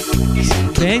 Banksy.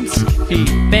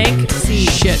 Banksy.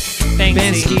 Shit.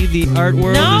 Banksy. The art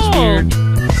world is weird.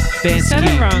 Banksy. You said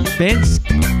it wrong. Banksy.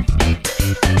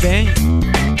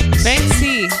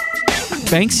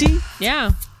 Banksy?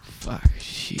 Yeah. Fuck,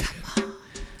 shit.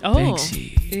 Oh.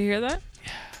 Banksy. Did you hear that?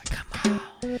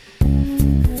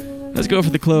 Let's go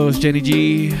for the close, Jenny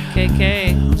G. KK.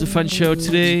 It was a fun show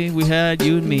today. We had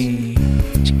you and me.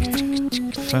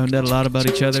 Found out a lot about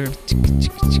each other.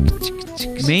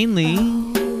 Mainly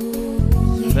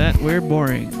that we're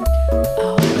boring.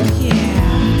 Oh,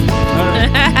 yeah.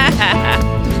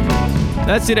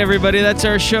 That's it, everybody. That's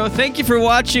our show. Thank you for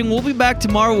watching. We'll be back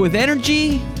tomorrow with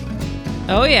energy.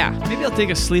 Oh, yeah. Maybe I'll take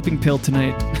a sleeping pill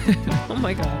tonight. Oh,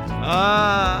 my God.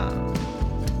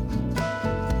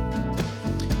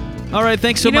 All right,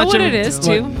 thanks so much. much. You know what it is,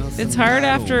 too? It's hard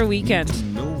after a weekend.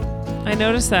 I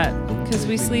noticed that because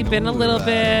we sleep in a little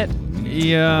bit.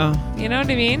 Yeah. You know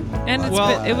what I mean? And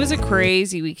it was a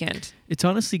crazy weekend. It's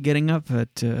honestly getting up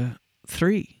at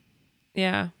 3.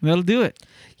 Yeah. That'll do it.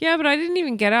 Yeah, but I didn't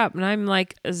even get up, and I'm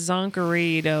like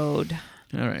zonkeridoed.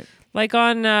 All right. Like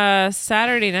on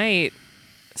Saturday night,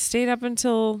 stayed up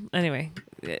until... Anyway,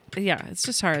 it's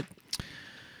just hard.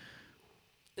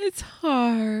 It's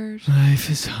hard. Life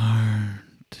is hard.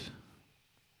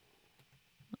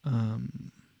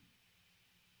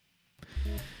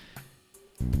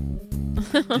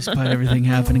 Despite everything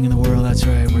happening in the world, that's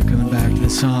right, we're coming back to the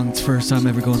song. It's the first time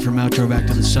ever going from outro back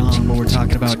to the song, but we're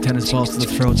talking about tennis balls to the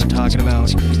throats. We're talking about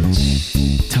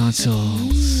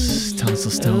tonsils.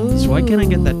 Tonsil stones. Why can't I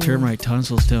get that term right?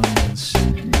 Tonsil stones.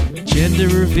 Gender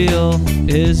reveal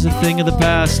is a thing of the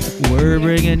past. We're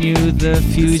bringing you the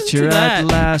future at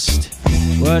last.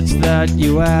 What's that,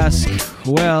 you ask?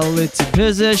 Well, it's a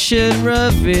position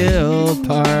reveal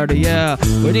party, yeah.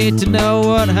 We need to know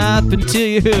what happened to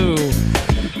you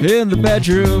in the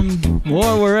bedroom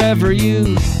or wherever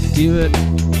you do it.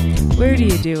 Where do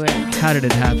you do it? How did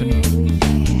it happen?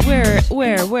 Where?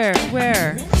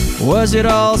 Was it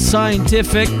all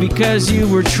scientific because you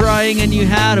were trying and you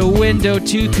had a window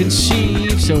to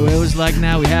conceive? So it was like,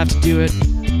 now we have to do it.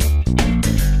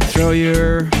 Throw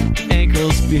your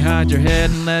ankles behind your head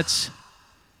and let's...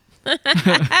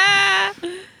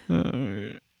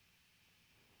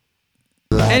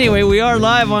 Anyway, we are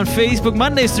live on Facebook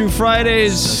Mondays through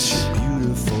Fridays.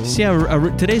 See how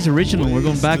today's original. We're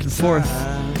going back and forth.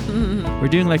 We're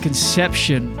doing like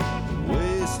Inception.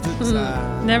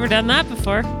 Never done that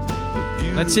before.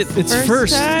 That's it. It's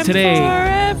first today. For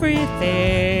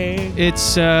everything.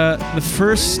 It's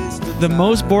the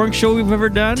most boring show we've ever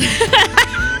done.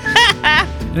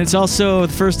 And it's also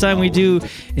the first time we do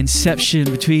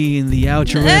Inception between the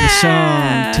outro and the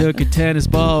song. Took a tennis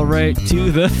ball right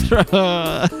to the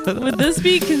throat. Would this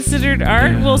be considered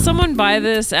art? Yeah. Will someone buy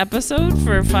this episode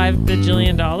for $5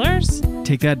 bajillion?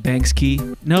 Take that,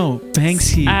 Banksy. No,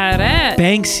 Banksy.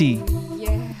 Banksy.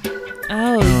 Yeah.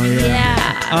 Oh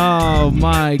yeah. Oh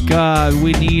my God,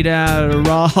 we need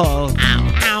Adderall. Ow,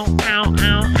 ow, ow,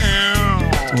 ow,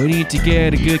 ow. We need to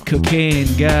get a good cocaine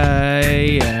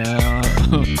guy.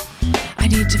 I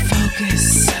need to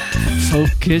focus.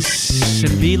 Focus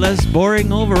and be less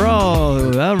boring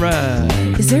overall. All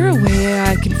right. Is there a way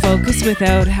I can focus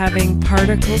without having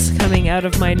particles coming out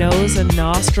of my nose and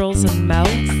nostrils and mouth?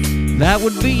 That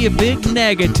would be a big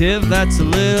negative. That's a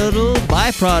little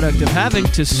byproduct of having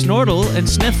to snortle and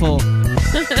sniffle.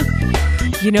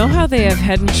 You know how they have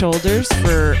Head and Shoulders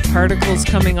for particles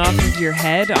coming off of your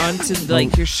head onto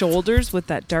like your shoulders with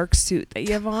that dark suit that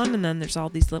you have on, and then there's all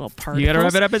these little particles. You gotta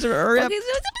wrap it up. Hurry up.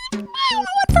 I want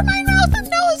one for my mouth and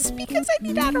nose because I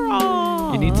need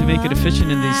Adderall. You need to make it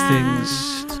efficient in these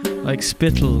things, like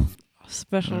spittle.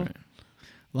 Special. Right.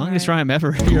 Longest rhyme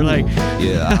ever. You're like,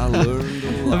 yeah. I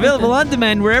learned available on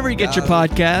demand wherever you get your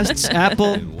podcasts: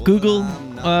 Apple, Google,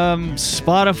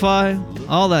 Spotify,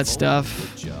 all that stuff.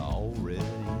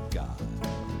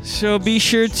 So be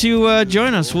sure to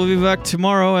join us. We'll be back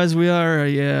tomorrow as we are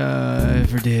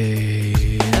every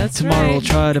day. That's tomorrow right. We'll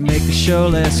try to make the show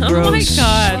less gross, oh my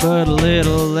God. but a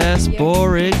little less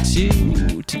boring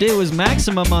too. Today was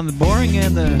maximum on the boring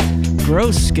and the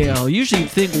gross scale. Usually you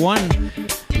think one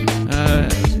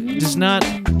does not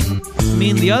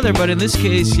mean the other, but in this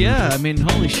case, yeah. I mean,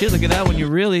 holy shit, look at that when you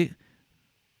really...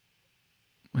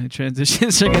 My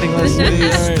transitions are getting less.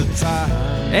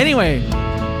 Anyway...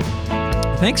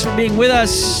 Thanks for being with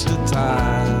us.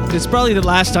 It's probably the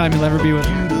last time you'll ever be with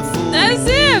us. As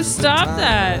if. Stop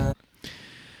that.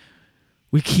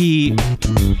 We keep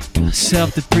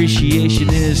self-depreciation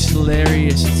is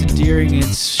hilarious. It's endearing.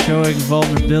 It's showing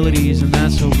vulnerabilities, and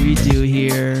that's what we do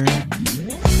here.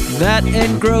 that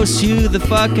engross you the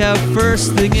fuck out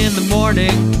first thing in the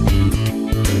morning.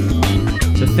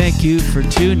 So thank you for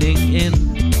tuning in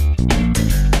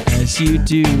as you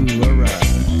do. Alright.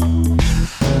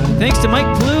 Thanks to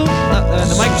Mike Plume,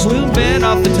 the Mike Plume Band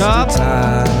off the top.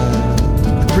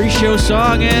 Pre-show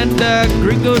song and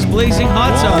Gringo's Blazing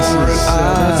Hot Sauces.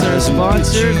 That's our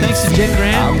sponsor. Thanks to Jen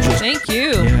Grant. Thank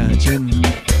you. Yeah, Jen.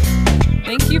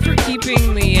 Thank you for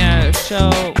keeping the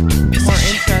show more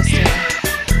interesting.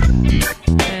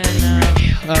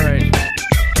 And all right.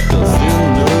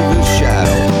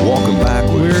 Walking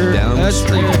backwards down the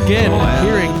street. Again,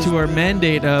 adhering to our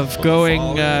mandate of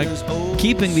going,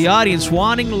 keeping the audience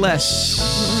wanting less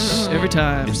every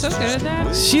time. I'm so good at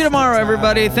that. See you tomorrow,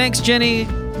 everybody. Thanks, Jenny.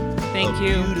 Thank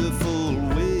you.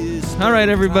 All right,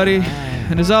 everybody.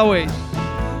 And as always,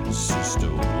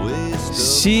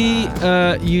 see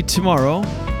you tomorrow.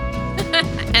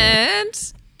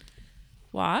 And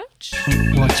watch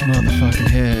your motherfucking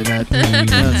head.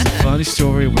 That's a funny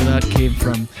story where that came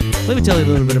from. Let me tell you a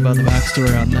little bit about the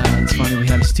backstory on that. It's funny, we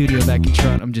had a studio back in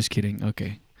Toronto. I'm just kidding.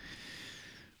 Okay.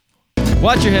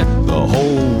 Watch your head. The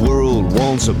whole world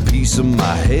wants a piece of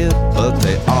my head, but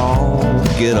they all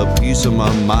get a piece of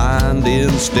my mind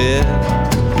instead.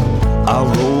 I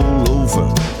roll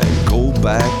over and go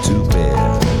back to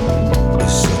bed.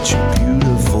 It's such a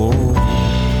beautiful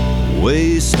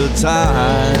waste of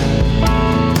time.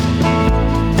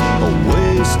 A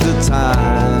waste of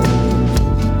time.